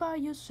might be by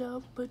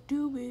yourself, but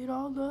do it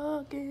all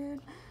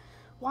again.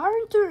 Why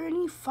aren't there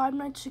any Five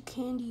Nights at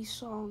Candy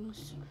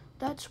songs?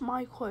 That's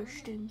my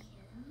question.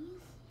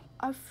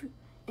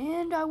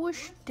 And I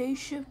wish Day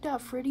Shift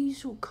at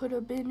Freddy's could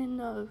have been in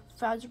the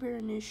Fazbear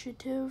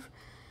Initiative,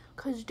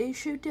 because Day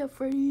Shift at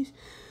Freddy's,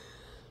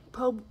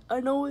 I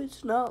know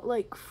it's not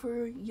like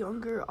for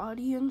younger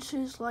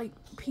audiences, like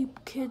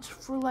kids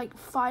for like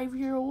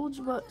 5-year-olds,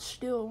 but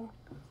still,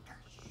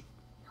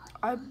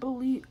 I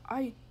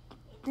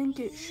think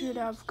it should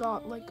have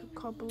got like a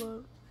couple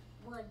of.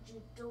 What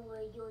you do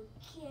with your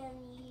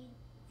candy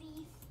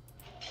piece?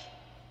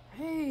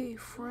 Hey,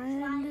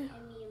 friend.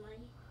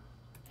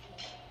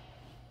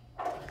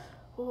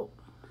 Oh.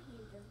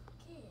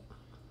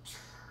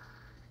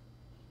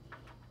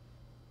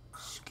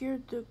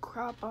 Scared the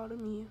crap out of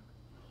me.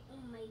 Oh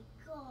my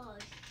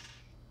gosh.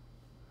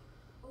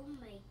 Oh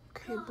my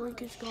Okay, gosh.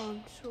 Blink is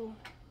gone, so.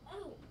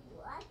 Oh,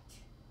 what?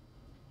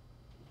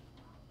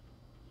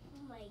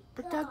 Oh my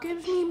But gosh. that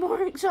gives me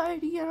more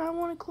anxiety and I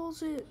want to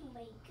close it. Oh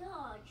my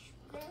gosh.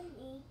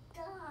 Benny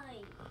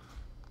died.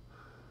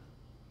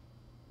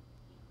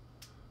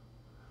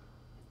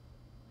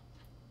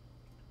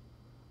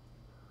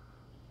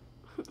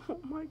 Oh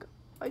my God.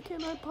 Why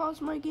can't I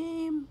pause my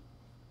game?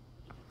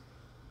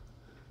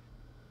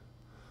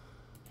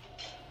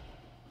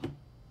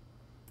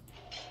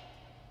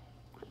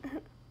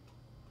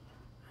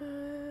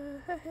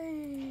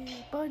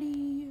 Hey,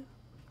 buddy.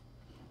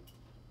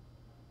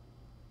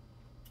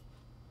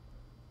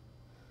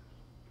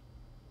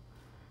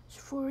 It's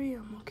 4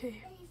 a.m.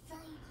 Okay.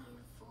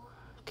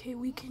 Okay,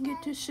 we can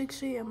get to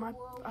 6 a.m.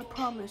 I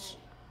promise.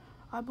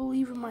 I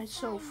believe in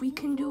myself. We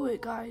can do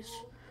it, guys.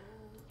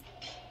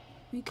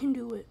 We can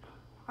do it.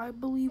 I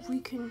believe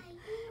we can.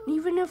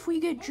 Even if we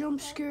get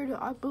jump scared,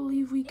 I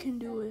believe we can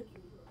do it.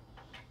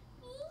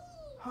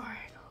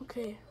 Alright,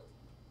 okay.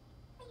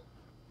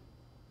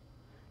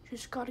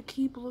 Just gotta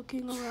keep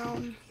looking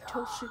around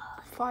till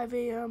 5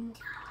 a.m.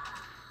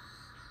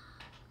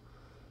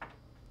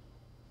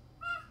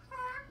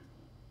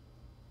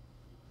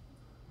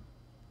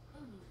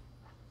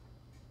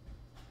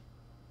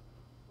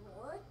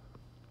 What?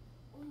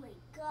 Oh my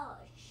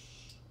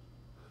gosh.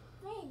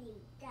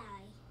 Benny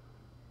died.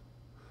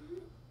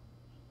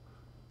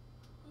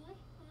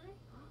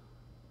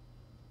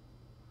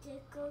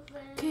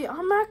 Okay,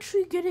 I'm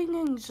actually getting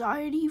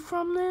anxiety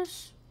from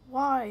this.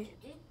 Why?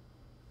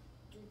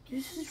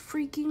 This is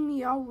freaking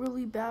me out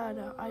really bad.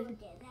 I'm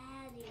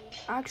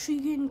actually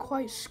getting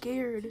quite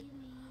scared.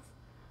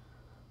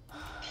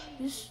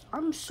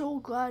 I'm so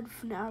glad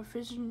FNAF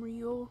isn't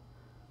real.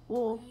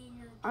 Well,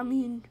 I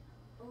mean,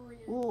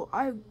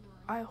 I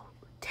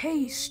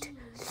taste.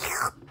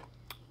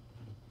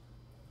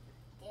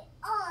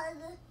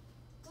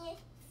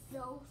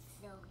 So.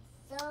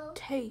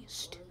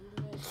 Taste.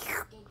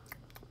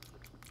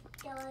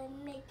 Shall I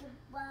make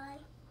it by?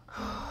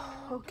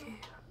 Okay.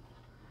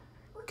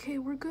 Okay,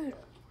 we're good.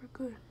 We're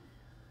good.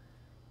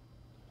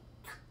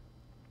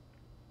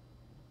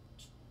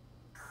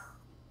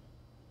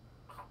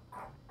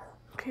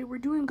 Okay, we're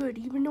doing good.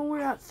 Even though we're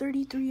at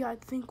 33, I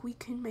think we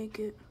can make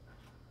it.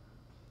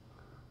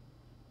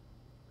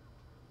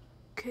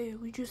 Okay,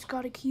 we just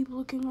gotta keep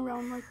looking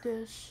around like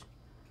this.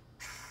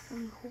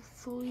 And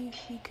hopefully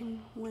we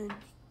can win.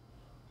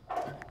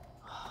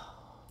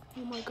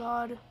 Oh my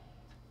god.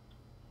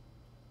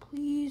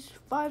 Please,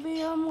 5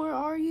 a.m., where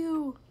are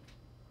you?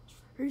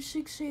 Or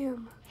 6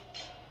 a.m.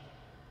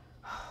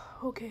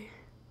 Okay.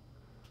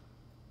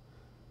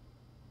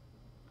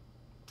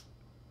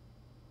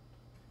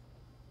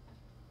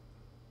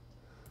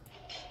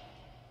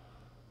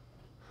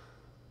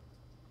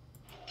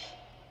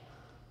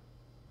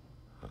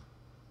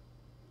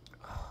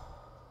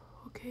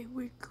 Okay,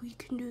 we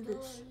can do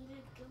this.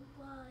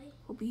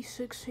 It'll be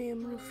 6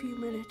 a.m. in a few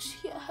minutes.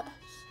 Yes.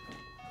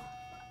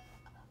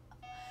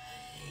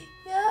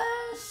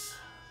 Yes.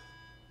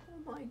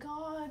 Oh my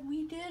god,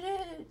 we did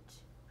it.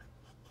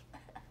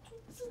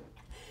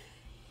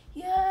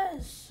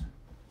 Yes.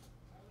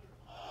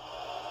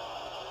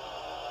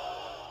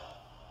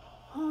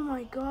 Oh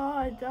my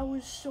god, that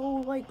was so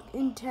like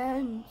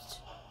intense.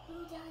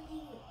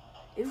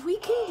 If we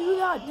can do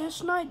that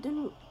this night,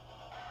 then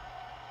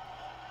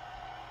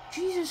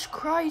Jesus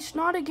Christ,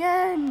 not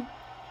again.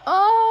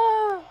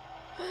 Ah,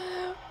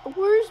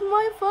 where's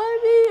my 5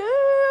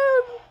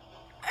 a.m.?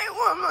 I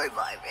want my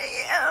 5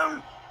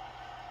 a.m.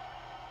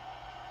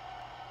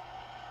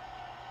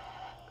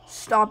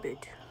 Stop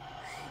it.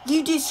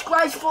 You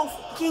disgraceful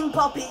fucking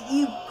puppet,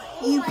 you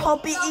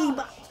puppet,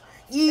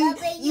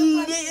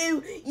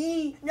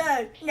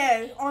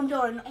 no, I'm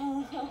done.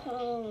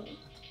 Oh.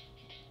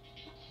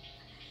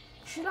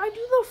 Should I do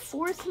the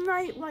 4th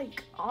night,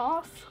 like,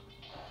 off?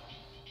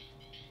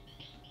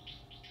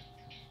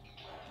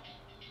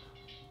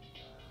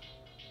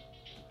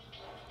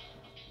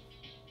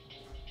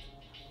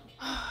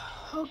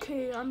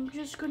 Okay, I'm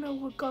just gonna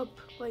look up,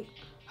 like,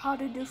 how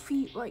to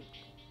defeat, like,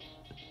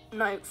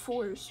 night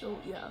 4, so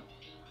yeah.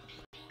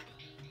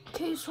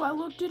 Okay, so I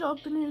looked it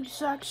up in an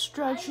exact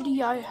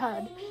strategy I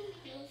had.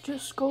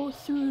 Just go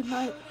through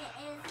night.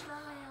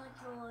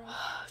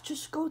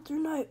 Just go through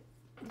night.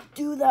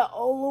 Do that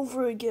all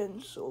over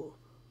again, so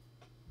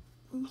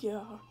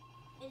yeah.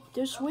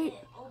 Just wait.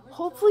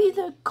 Hopefully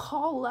the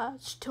call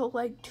lasts till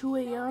like 2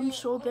 a.m.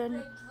 so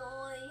then.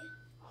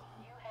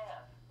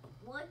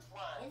 What is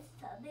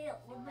the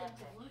open door?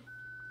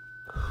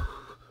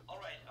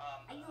 Alright,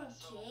 Are you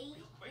so okay?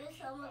 real quick,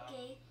 Yes, I'm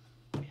okay.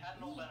 we had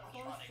an old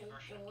animatronic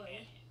version of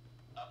Candy,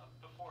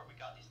 before we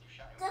got these new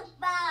shiny ones.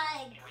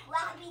 Goodbye, Anyway, it's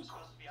Krabby.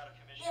 supposed to be out of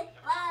commission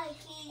Goodbye, ever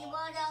since Kitty all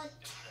Water. this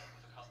incident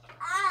with a customer.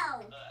 Ow!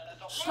 An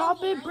adult, Stop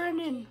it,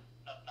 Brennan.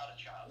 not a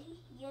child.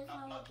 Yes,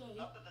 I'm okay.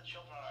 Not that the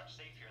children aren't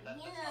safe here,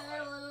 that's Yes, not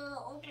right.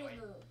 open Anyway,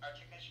 door. our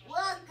technician is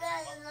What starting to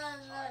goes come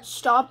up with some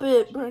Stop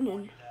it, signs.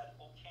 Brennan. That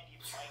old Candy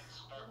might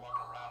start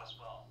walking around as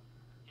well.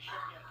 He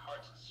should be in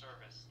parts and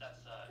service.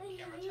 That's Are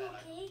camera you 10.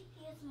 okay?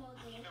 Yes, I'm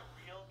okay. Keep a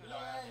real good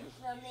eye on him.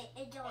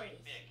 He's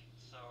quite big,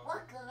 so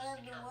What just color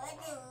be do careful I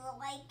around do him.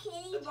 like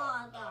candy That's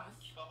all. bars?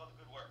 Keep up with the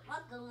good work.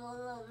 What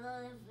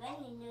color is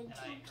Benny the And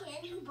I two encourage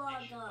candy you to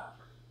bars? make sure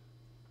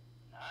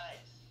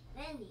Nice.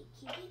 Benny,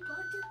 candy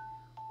bars?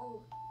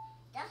 Oh,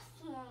 that's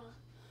small.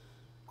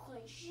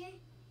 Crunchy.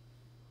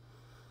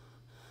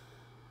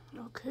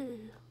 Okay.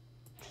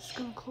 Just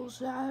gonna close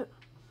that.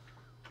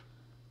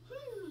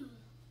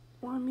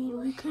 Well, I mean,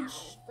 we could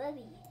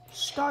Baby.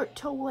 start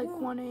till like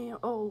 1 a.m.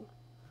 Oh,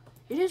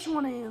 it is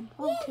 1 a.m.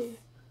 Okay.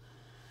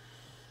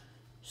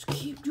 Just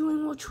keep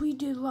doing what we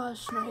did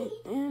last night.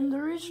 And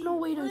there is no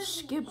way to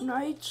skip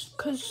nights,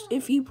 because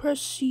if you press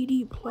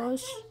CD+,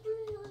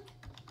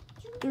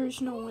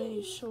 there's no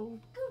way. So,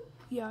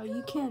 yeah,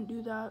 you can't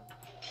do that.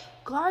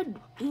 Glad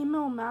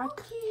email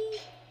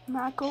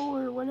Mako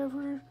or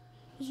whatever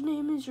his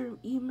name is, or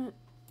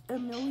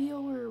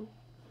Emilio or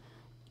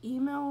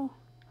email.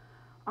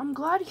 I'm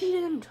glad he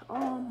didn't,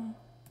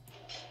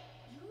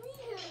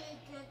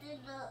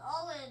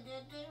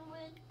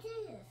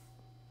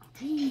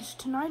 Jeez,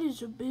 tonight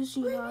is a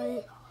busy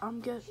night.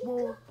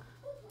 Well,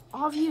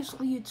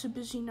 obviously it's a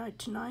busy night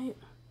tonight.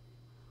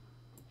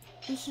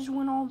 This is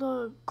when all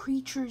the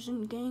creatures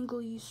and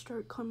ganglies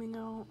start coming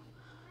out.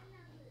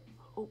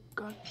 Oh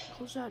god,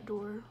 close that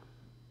door.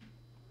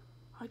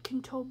 I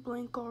can tell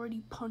Blank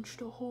already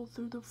punched a hole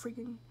through the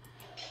friggin'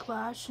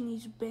 glass and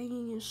he's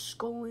banging his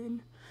skull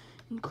in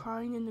and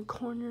crying in the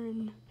corner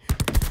and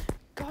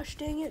gosh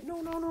dang it, no.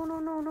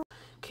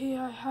 Okay,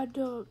 I had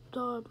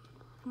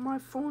my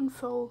phone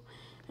fell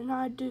and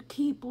I had to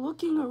keep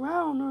looking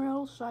around or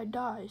else I'd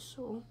die,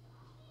 so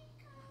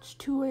it's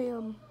 2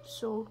 a.m.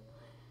 So,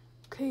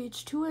 okay,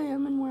 it's 2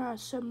 a.m. and we're at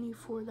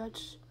 74.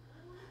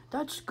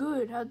 That's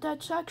good.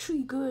 That's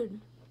actually good.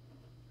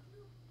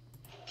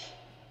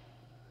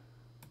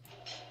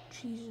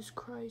 Jesus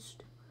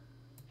Christ.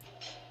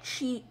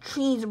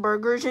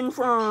 Cheeseburgers and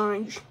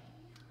fries.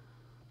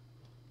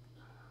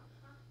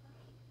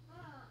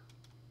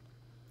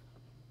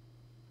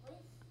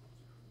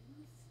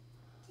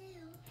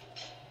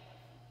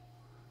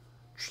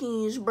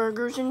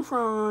 cheeseburgers and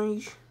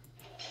fries.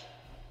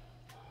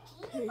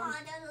 Okay.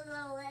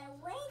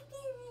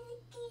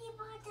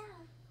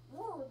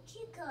 Whoa,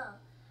 Chica.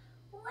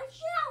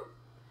 Watch out!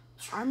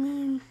 I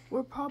mean,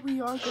 we're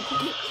probably all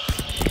gonna get.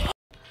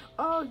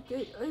 Oh,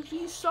 if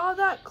you saw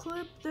that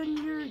clip, then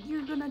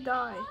you're gonna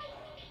die.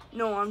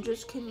 No, I'm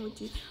just kidding with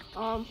you.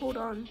 Hold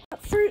on.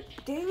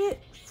 Dang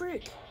it,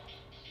 frick.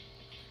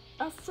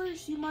 At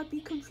first, you might be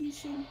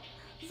confusing.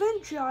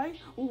 Venjai,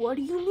 what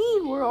do you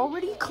mean? We're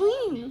already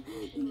clean.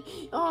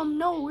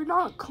 No, we're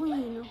not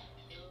clean.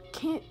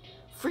 Can't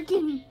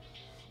freaking.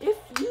 If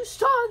you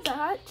saw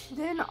that,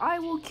 then I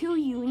will kill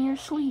you in your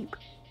sleep.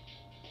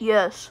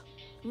 Yes.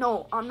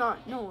 No, I'm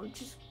not. No,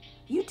 just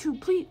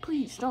YouTube,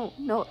 please don't.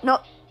 No.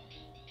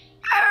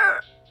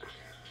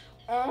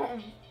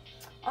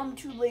 I'm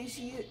too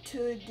lazy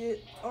to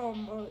edit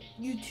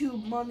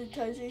YouTube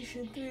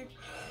monetization thing.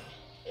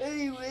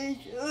 Anyways,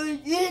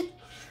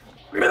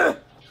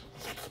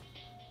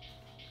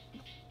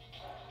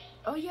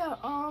 oh yeah,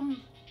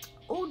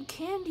 Old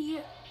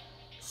Candy.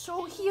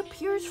 So he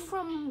appears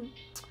from.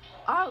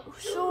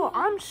 So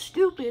I'm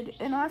stupid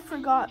and I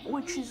forgot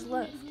which is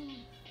left.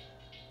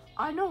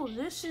 I know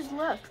this is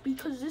left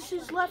because this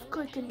is left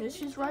click and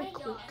this is right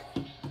click.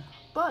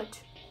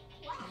 But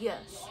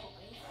yes.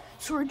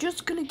 So we're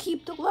just gonna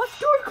keep the left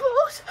door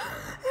closed.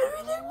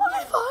 Everything will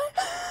be fine.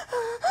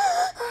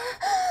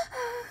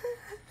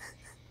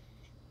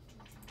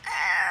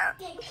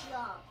 Good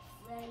job,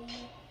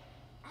 Freddy.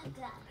 I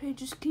got Hey,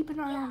 just keep an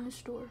eye on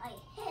this door. I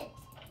hit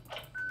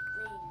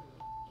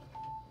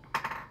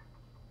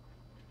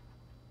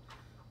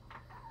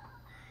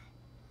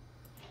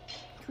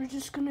We're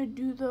just gonna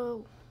do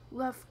the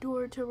left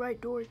door to right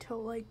door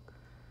till like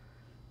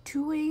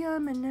 2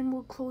 a.m. and then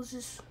we'll close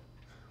this.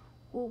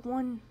 Well,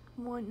 1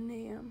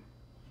 a.m.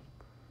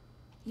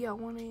 Yeah,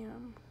 1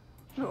 a.m.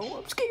 No,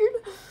 I'm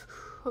scared.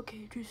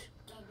 Okay, just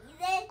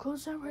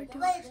close that right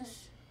door.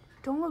 Just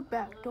don't look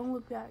back. Don't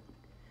look back.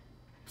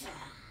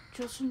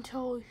 Just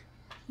until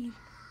you.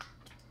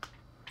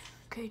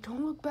 Okay,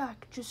 don't look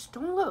back. Just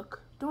don't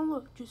look. Don't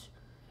look. Just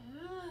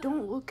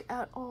don't look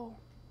at all.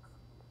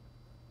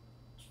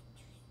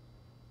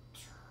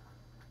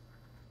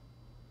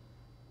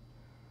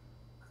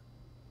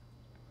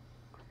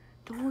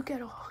 Don't look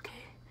at all,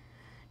 okay?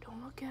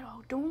 Don't look at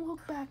all. Don't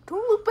look back.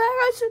 Don't look back.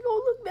 I said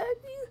don't look back.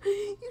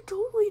 You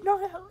totally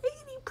not have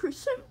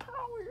 80%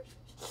 powers.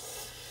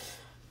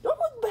 Don't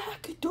look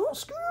back. Don't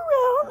screw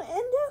around.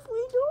 And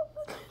definitely don't.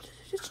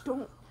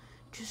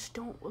 Just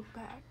don't look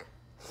back.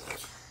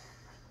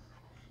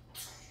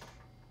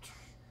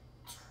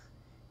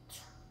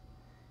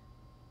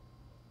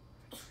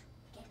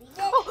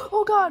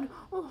 Oh God.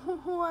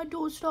 Oh, I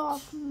dozed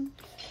off.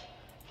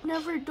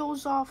 Never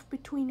doze off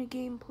between a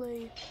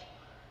gameplay.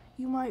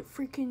 You might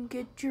freaking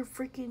get your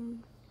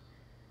freaking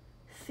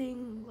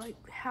thing like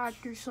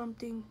hacked or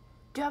something.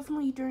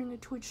 Definitely during a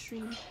Twitch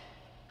stream.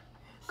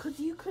 Cause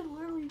you could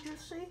literally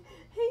just say,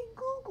 "Hey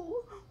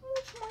Google,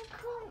 what's my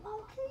current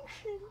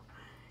location?"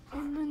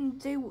 And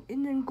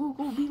then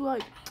Google will be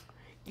like,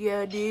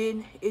 "Yeah,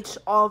 dude, it's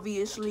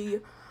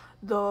obviously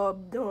the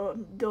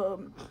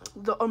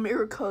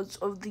Americas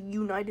of the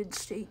United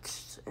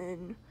States."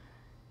 And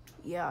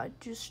yeah,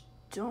 just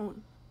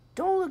don't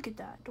look at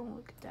that. Don't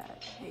look at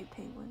that. Hey,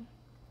 Penguin.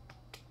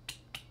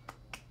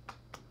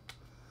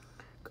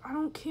 I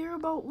don't care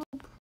about low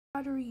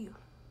battery.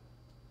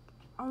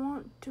 I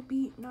want to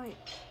beat night.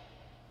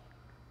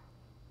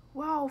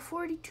 Wow,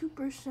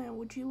 42%.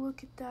 Would you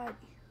look at that?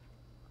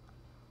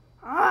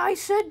 I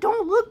said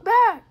don't look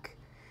back.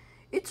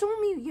 It's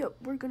only, yep,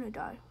 we're gonna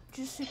die.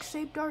 Just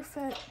accept our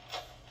fate.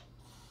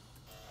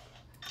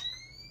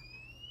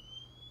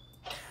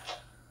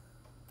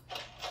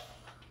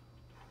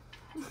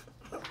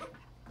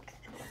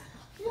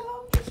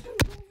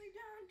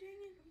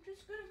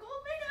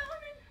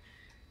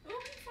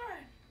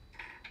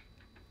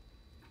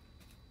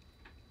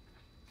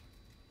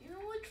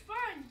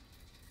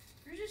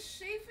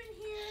 Safe in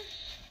here.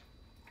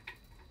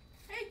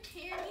 Hey,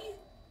 Candy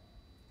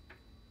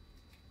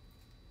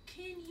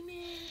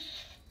man.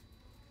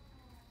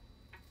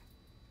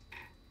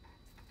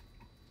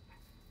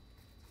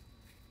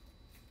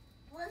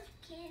 What's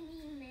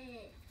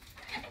Candyman?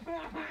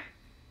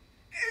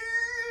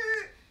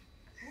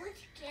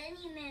 What's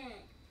Candyman?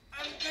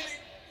 I'm gonna.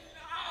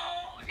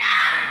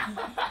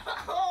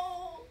 No!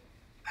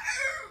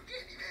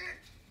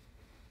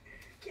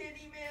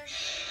 Candyman.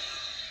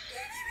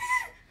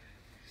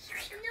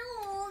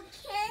 No,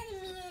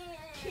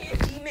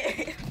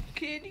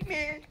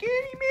 Candyman.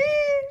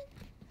 Candyman.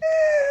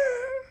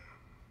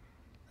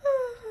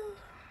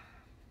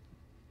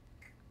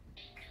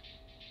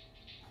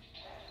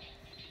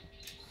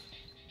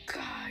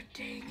 God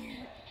dang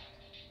it.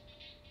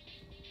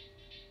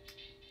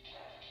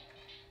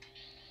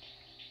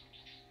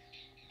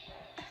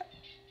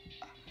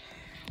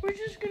 We're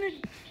just gonna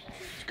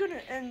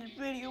end the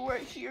video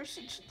right here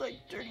since it's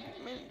like 30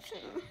 minutes.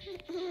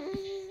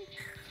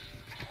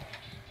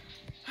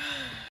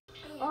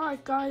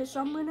 Alright guys,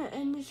 I'm gonna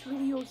end this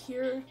video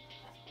here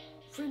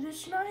for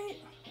this night.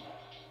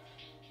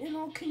 and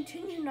I'll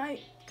continue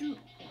night through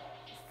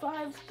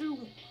 5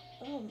 through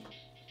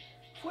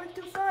 4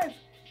 through 5.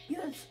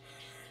 Yes.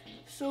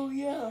 So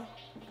yeah.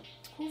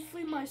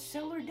 Hopefully my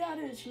seller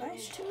data is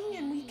nice to me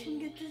and we can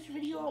get this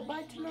video out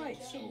by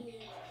tonight. So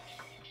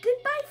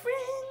goodbye,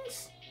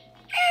 friends.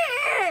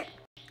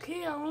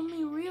 Okay, I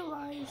only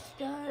realized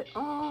that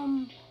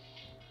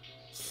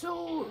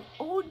so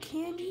old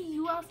Candy,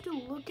 you have to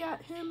look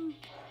at him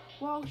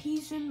while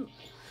he's in.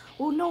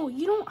 Well, no,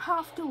 you don't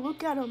have to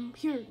look at him.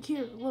 Here,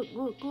 look.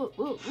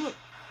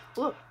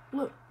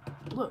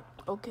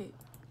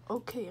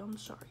 Okay, I'm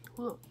sorry.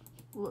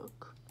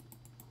 Look.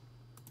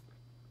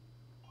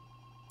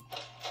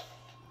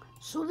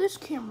 So this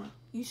camera,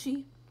 you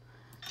see?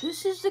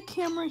 This is the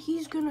camera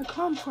he's gonna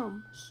come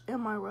from.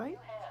 Am I right?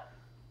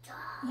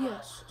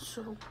 Yes,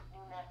 so New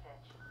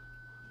message.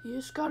 you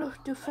just gotta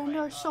defend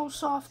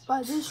ourselves off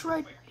by this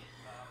right,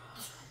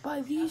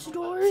 by these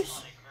doors.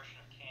 Sonic version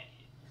of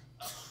candy.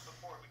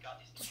 Before we got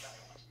these new giant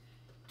ones.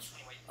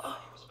 Anyway, he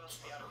was supposed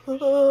to be out of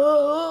commission.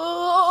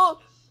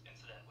 This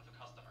incident with a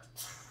customer.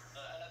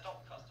 An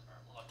adult customer.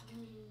 Look,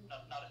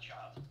 not a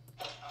child.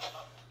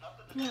 Not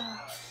that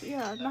the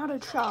Yeah, not a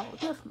child.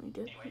 Definitely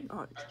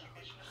not a child.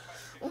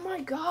 Oh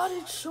my god,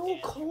 it's so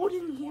cold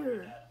in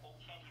here.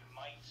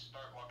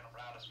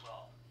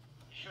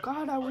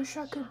 God, I wish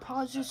I could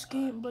pause this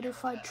game, but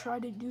if I try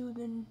to do,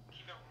 then...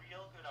 Keep a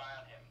real good eye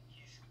on him.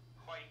 He's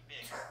quite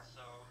big,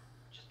 so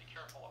just be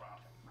careful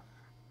around him.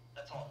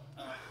 That's all.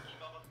 Keep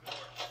up with the good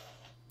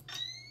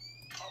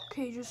work.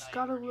 Okay, just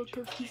gotta look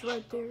if he's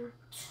right there.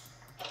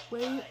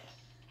 Wait.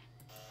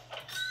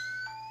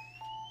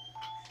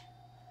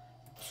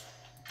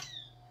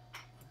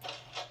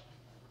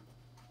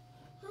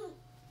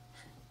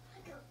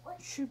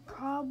 Should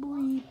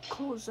probably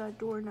close that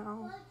door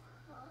now.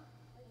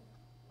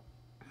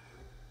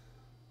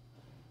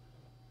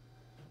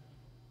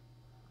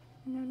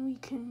 And then we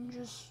can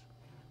just...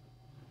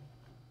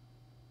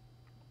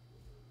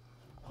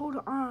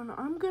 Hold on,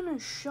 I'm gonna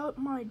shut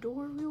my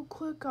door real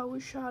quick. I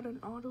wish I had an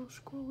auto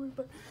scroller,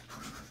 but...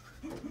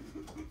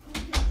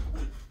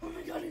 Oh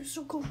my god, it was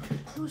so cold.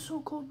 It was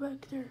so cold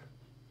back there.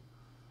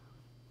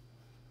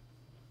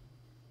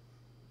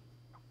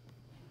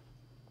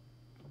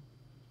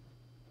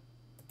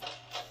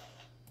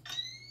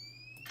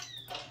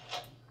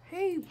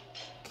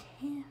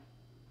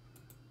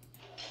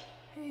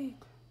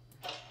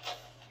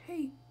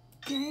 Hey,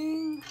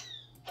 gang.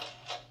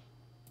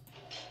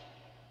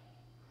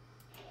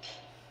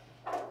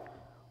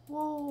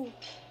 Whoa.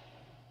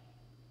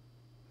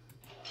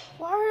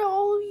 Why are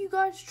all of you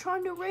guys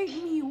trying to rape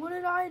me? What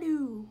did I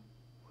do?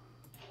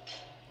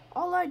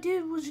 All I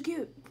did was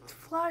get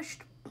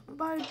flashed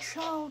by a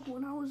child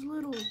when I was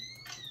little.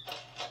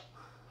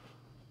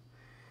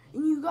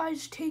 And you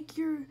guys take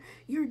your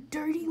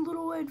dirty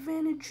little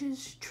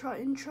advantages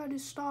try to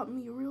stop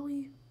me,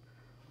 really?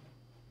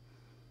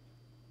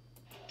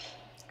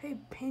 Hey,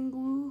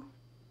 Pengu,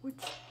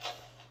 what's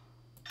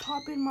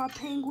poppin', my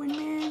penguin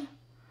man?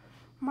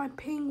 My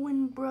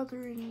penguin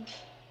brother, and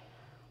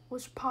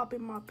what's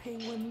poppin', my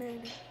penguin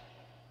man?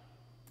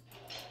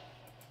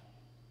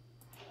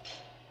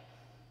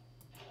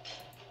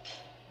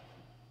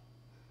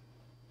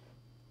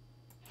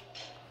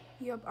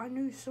 Yep, I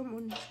knew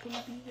someone was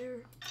gonna be there.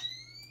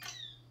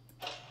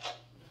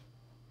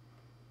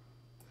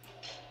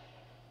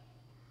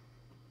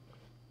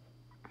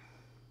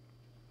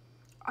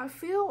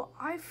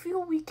 I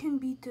feel we can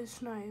beat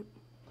this night.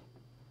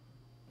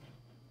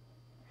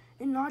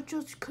 And not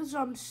just because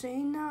I'm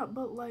saying that,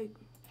 but like,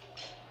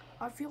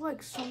 I feel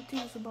like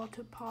something's about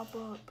to pop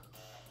up.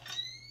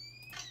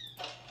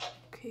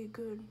 Okay,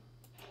 good.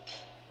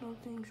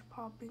 Nothing's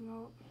popping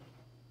up.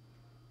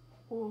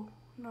 Well,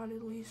 not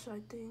at least I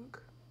think.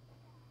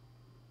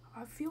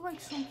 I feel like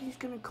something's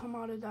gonna come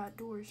out of that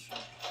door soon.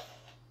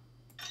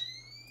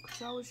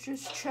 Because I was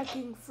just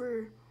checking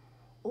for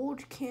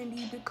old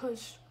Candy,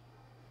 because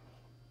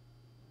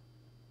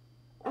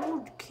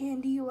old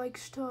Candy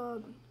likes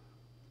to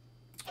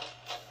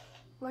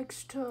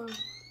go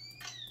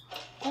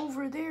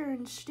over there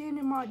and stand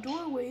in my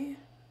doorway,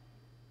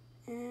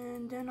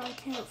 and then I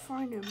can't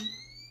find him.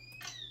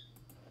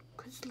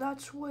 Cause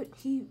that's what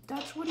he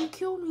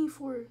killed me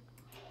for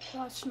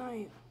last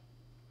night.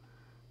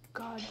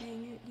 God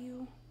dang it,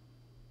 you.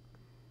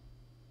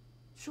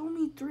 Show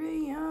me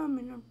 3 a.m.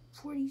 and I'm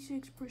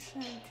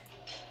 46%.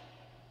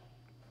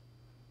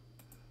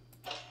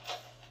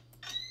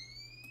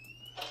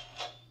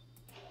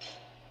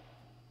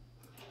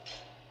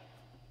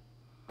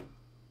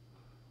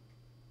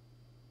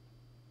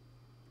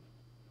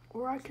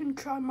 Or I can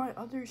try my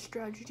other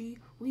strategy,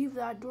 leave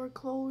that door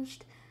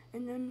closed,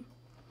 and then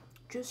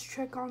just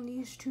check on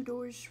these 2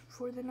 doors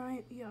for the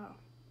night. Yeah.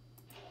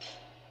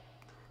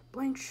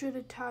 Blank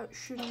shouldn't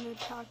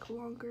attack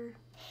longer.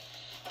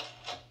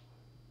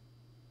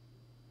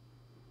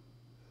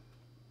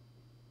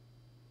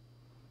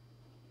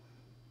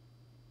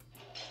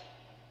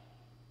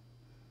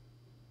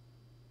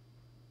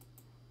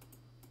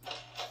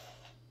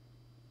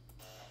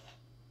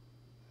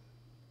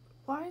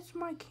 Why is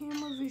my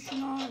camera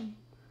vision on?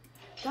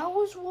 That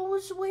was what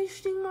was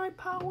wasting my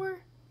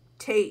power?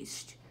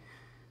 Taste.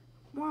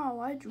 Wow,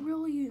 I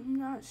really am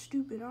not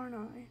stupid, aren't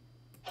I?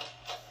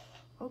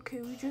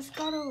 Okay, we just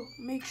gotta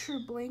make sure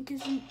Blank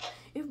isn't.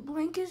 If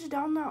Blank is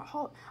down that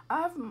hall,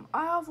 I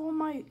have all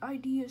my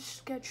ideas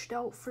sketched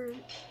out for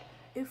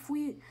if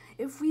we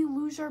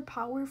lose our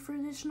power for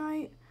this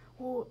night.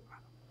 Well,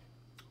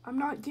 I'm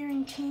not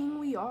guaranteeing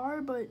we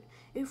are, but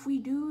if we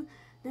do,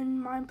 then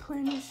my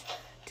plan is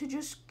to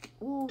just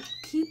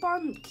keep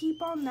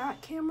on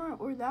that camera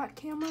or that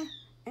camera,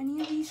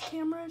 any of these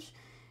cameras,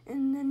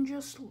 and then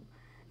just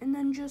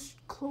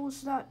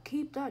close that,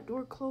 keep that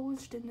door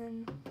closed,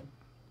 and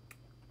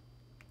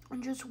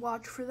just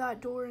watch for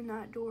that door and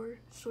that door.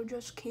 So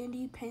just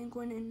Candy,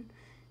 Penguin,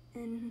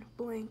 and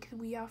Blank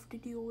we have to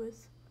deal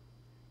with.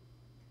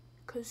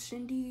 Cause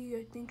Cindy,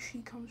 I think she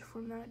comes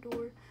from that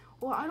door.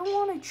 Well, I don't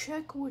want to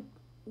check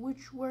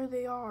where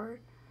they are.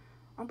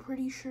 I'm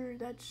pretty sure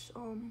that's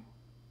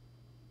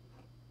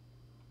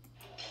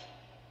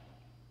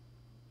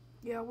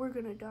yeah, we're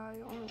gonna die,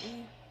 aren't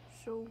we?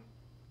 So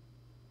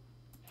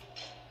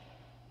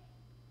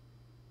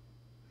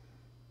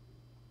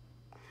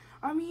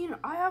I mean,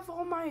 I have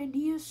all my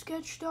ideas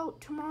sketched out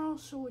tomorrow,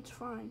 so it's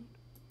fine.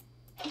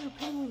 Here,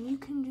 Penguin, you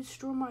can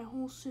destroy my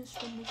whole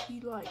system if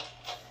you like.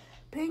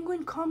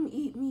 Penguin, come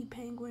eat me,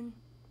 Penguin.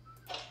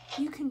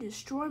 You can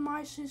destroy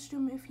my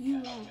system if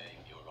you want.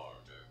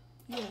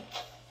 Yeah.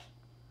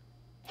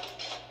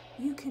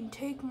 You can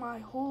take my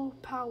whole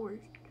power.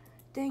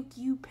 Thank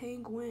you,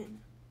 Penguin.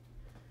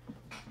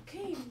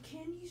 Okay,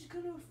 Candy's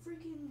gonna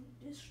freaking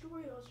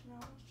destroy us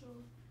now, so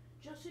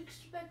just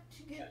expect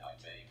to get...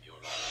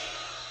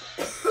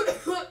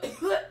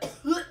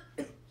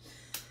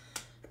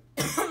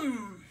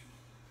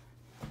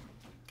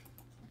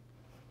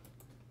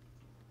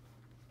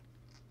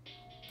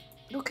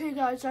 Okay,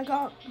 guys, I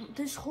got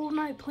this whole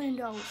night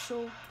planned out,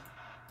 so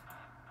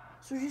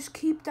just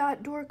keep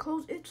that door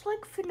closed. It's like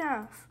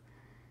FNAF.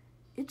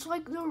 It's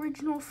like the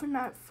original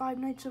FNAF, Five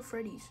Nights at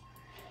Freddy's.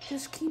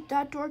 Just keep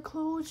that door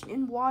closed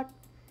and watch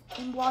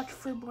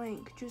for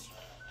Blank.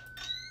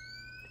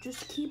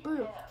 Just keep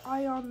an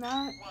eye on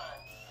that.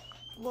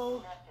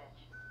 Well,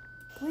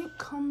 Blank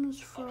comes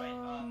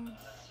from,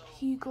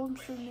 he goes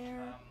from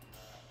there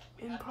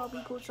and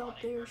probably goes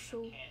out there,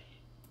 so,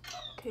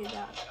 okay,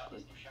 that.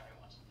 But,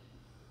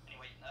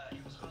 He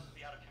was supposed to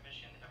be out of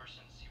commission ever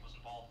since he was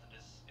involved in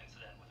this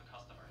incident with a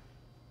customer.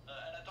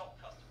 An adult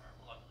customer,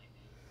 luckily.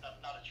 Not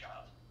a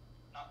child.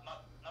 Not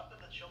that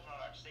the children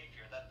aren't safe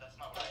here. That's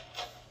not what I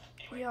mean.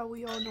 Anyway, yeah,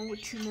 we all know what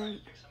you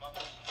meant. fix him up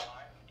for some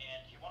time, and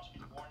he wants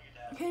me to warn you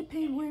that Hey,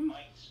 he Penguin.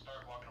 might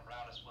start walking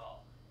around as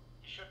well.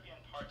 He should be in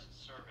parts and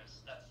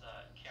service. That's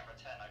camera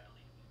 10, I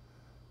believe.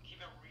 Keep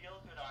a real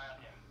good eye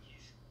on him.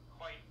 He's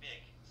quite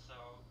big,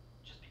 so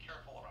just be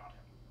careful around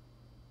him.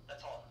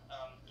 That's all.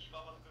 Keep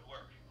up with the good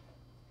work.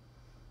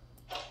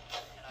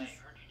 And I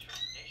heard you took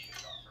the day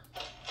shift offer.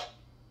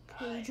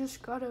 Okay, we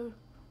just gotta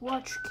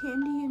watch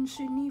Candy and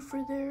Sydney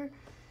for there,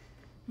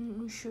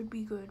 and we should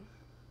be good.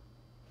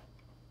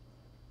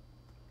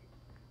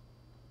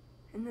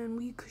 And then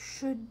we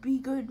should be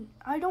good.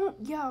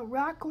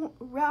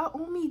 Rat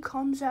only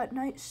comes at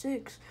night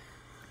 6,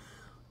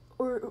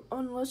 or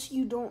unless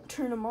you don't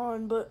turn him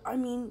on. But I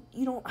mean,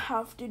 you don't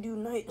have to do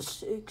night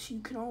 6.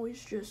 You can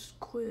always just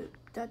quit.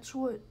 That's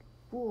what.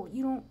 Well,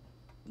 you don't.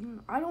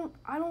 I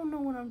don't know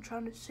what I'm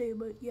trying to say,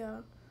 but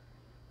yeah.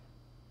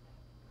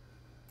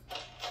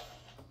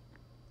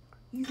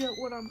 You get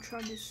what I'm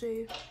trying to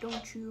say,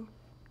 don't you?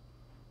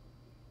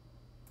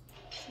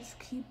 Just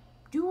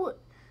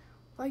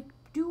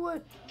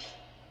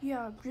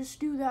yeah, just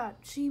do that.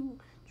 See,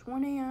 it's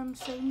 1 a.m.,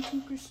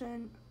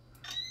 72%.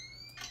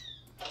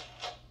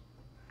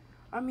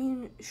 I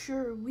mean,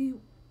 sure,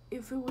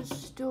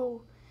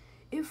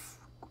 if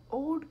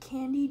old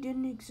Candy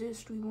didn't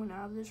exist, we wouldn't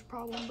have this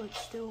problem, but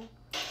still.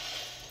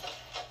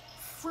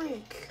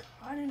 Frick,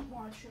 I didn't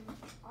watch him.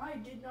 I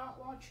did not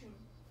watch him.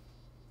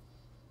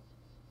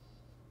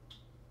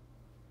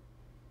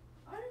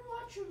 I didn't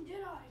watch him,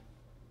 did I?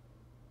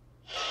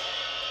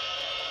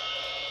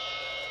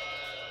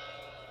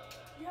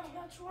 Yeah,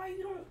 that's why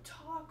you don't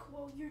talk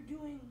while you're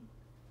doing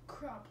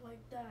crap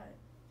like that.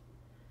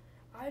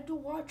 I had to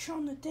watch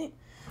on the thing.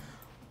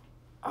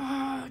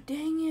 Ah,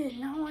 dang it,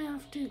 now I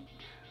have to.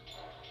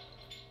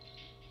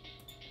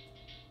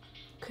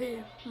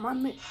 Okay,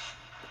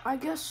 I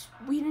guess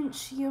we didn't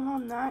see him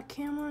on that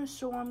camera,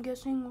 so I'm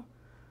guessing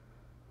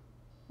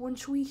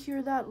once we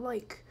hear that,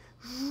 like,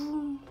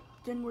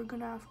 then we're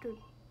gonna have to,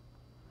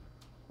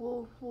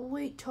 we'll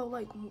wait till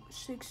like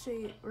 6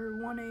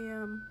 or 1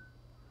 a.m.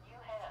 You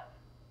have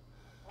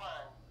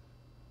one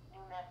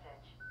new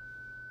message.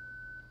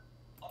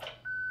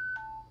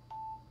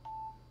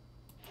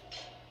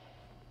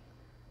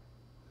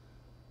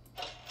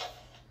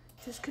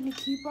 Just gonna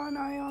keep an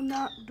eye on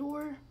that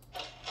door.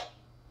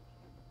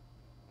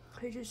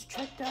 Okay, just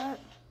check that.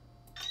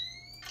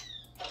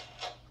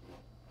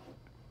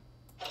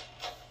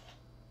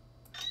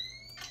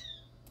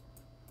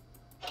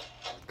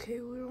 Okay,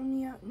 we're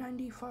only at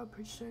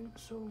 95%,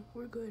 so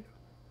we're good.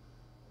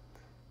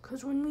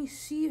 Because when we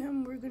see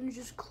him, we're gonna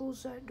just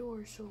close that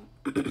door, so.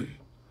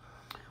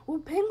 Well,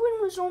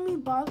 Penguin was only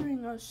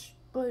bothering us,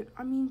 but,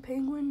 I mean,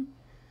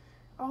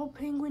 all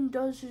Penguin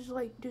does is,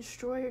 like,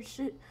 destroy our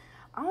shit.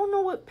 I don't know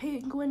what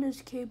Penguin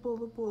is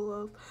capable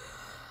of.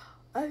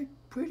 I'm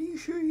pretty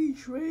sure he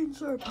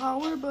drains our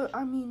power, but,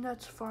 I mean,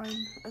 that's fine.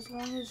 As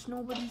long as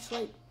nobody's,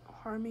 like,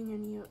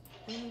 harming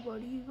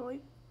anybody,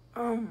 like,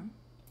 Oh,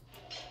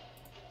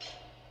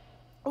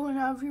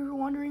 now if you were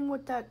wondering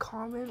what that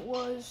comment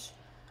was,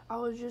 I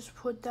would just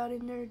put that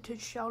in there to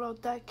shout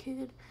out that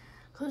kid.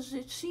 Because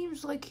it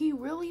seems like he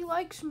really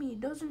likes me,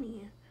 doesn't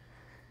he?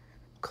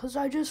 Because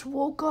I just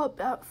woke up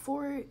at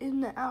 4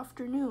 in the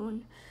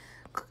afternoon.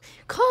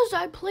 Because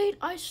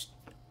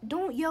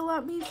don't yell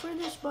at me for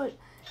this, but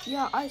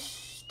yeah, I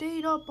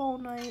stayed up all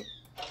night.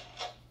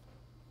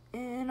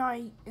 And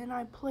I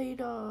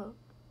played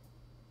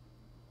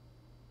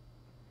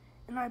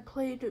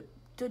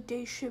the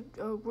day shift,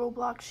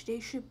 Roblox day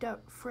shift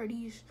at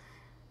Freddy's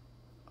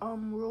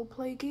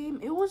roleplay game.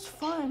 It was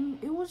fun.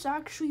 It was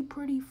actually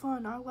pretty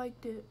fun. I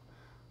liked it.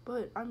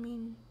 But, I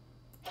mean,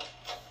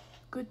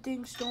 good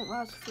things don't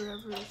last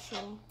forever,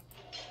 so.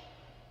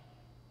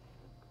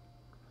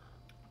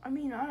 I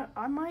mean,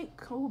 I might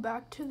go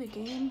back to the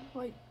game,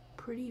 like,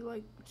 pretty,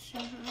 like,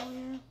 soon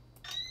earlier.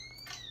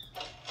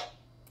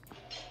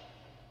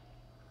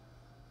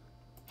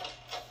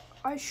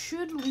 I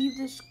should leave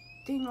this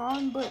thing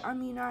on, but, I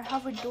mean, I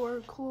have a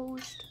door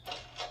closed.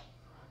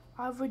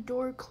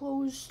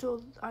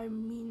 So, I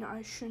mean,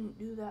 I shouldn't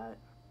do that.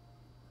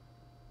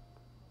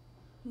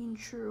 I mean,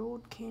 sure,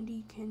 old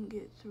Candy can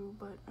get through,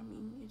 but, I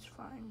mean, it's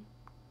fine.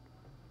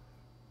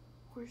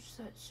 Where's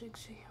that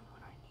 6 a.m.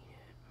 when I need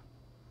it?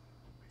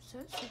 Where's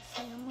that 6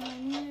 a.m. when I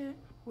need it?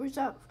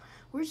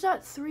 Where's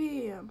that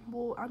 3 a.m.?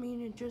 Well, I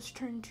mean, it just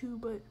turned 2,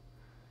 but,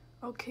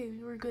 okay,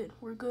 we're good.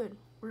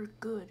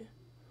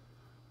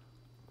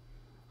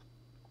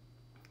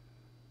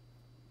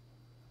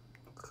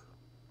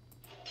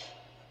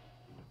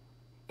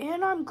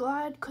 And I'm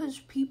glad because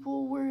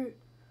people were,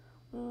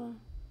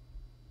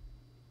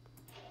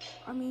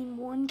 I mean,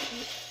 one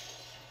kid.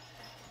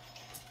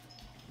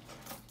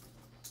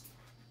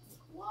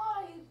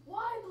 Why,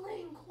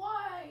 Blink?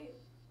 Why,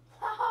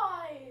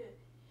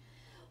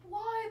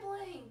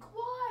 Blink?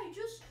 Why?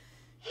 Just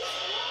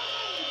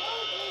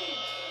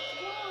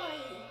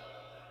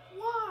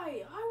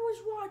why? I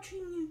was watching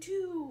you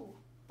too,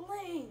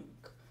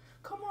 Blink.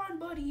 Come on,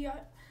 buddy.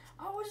 I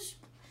was.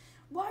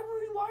 Why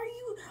are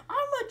you?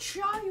 I'm a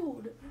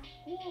child.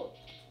 Well,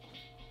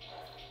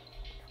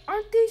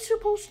 aren't they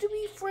supposed to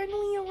be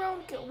friendly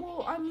around?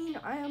 Well, I mean,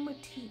 I am a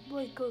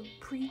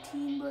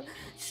preteen, but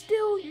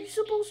still, you're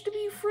supposed to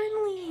be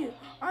friendly.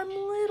 I'm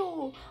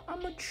little.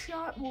 I'm a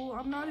child. Well,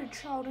 I'm not a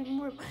child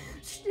anymore.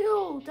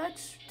 Still,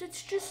 that's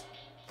just.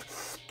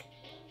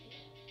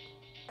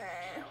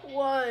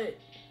 What?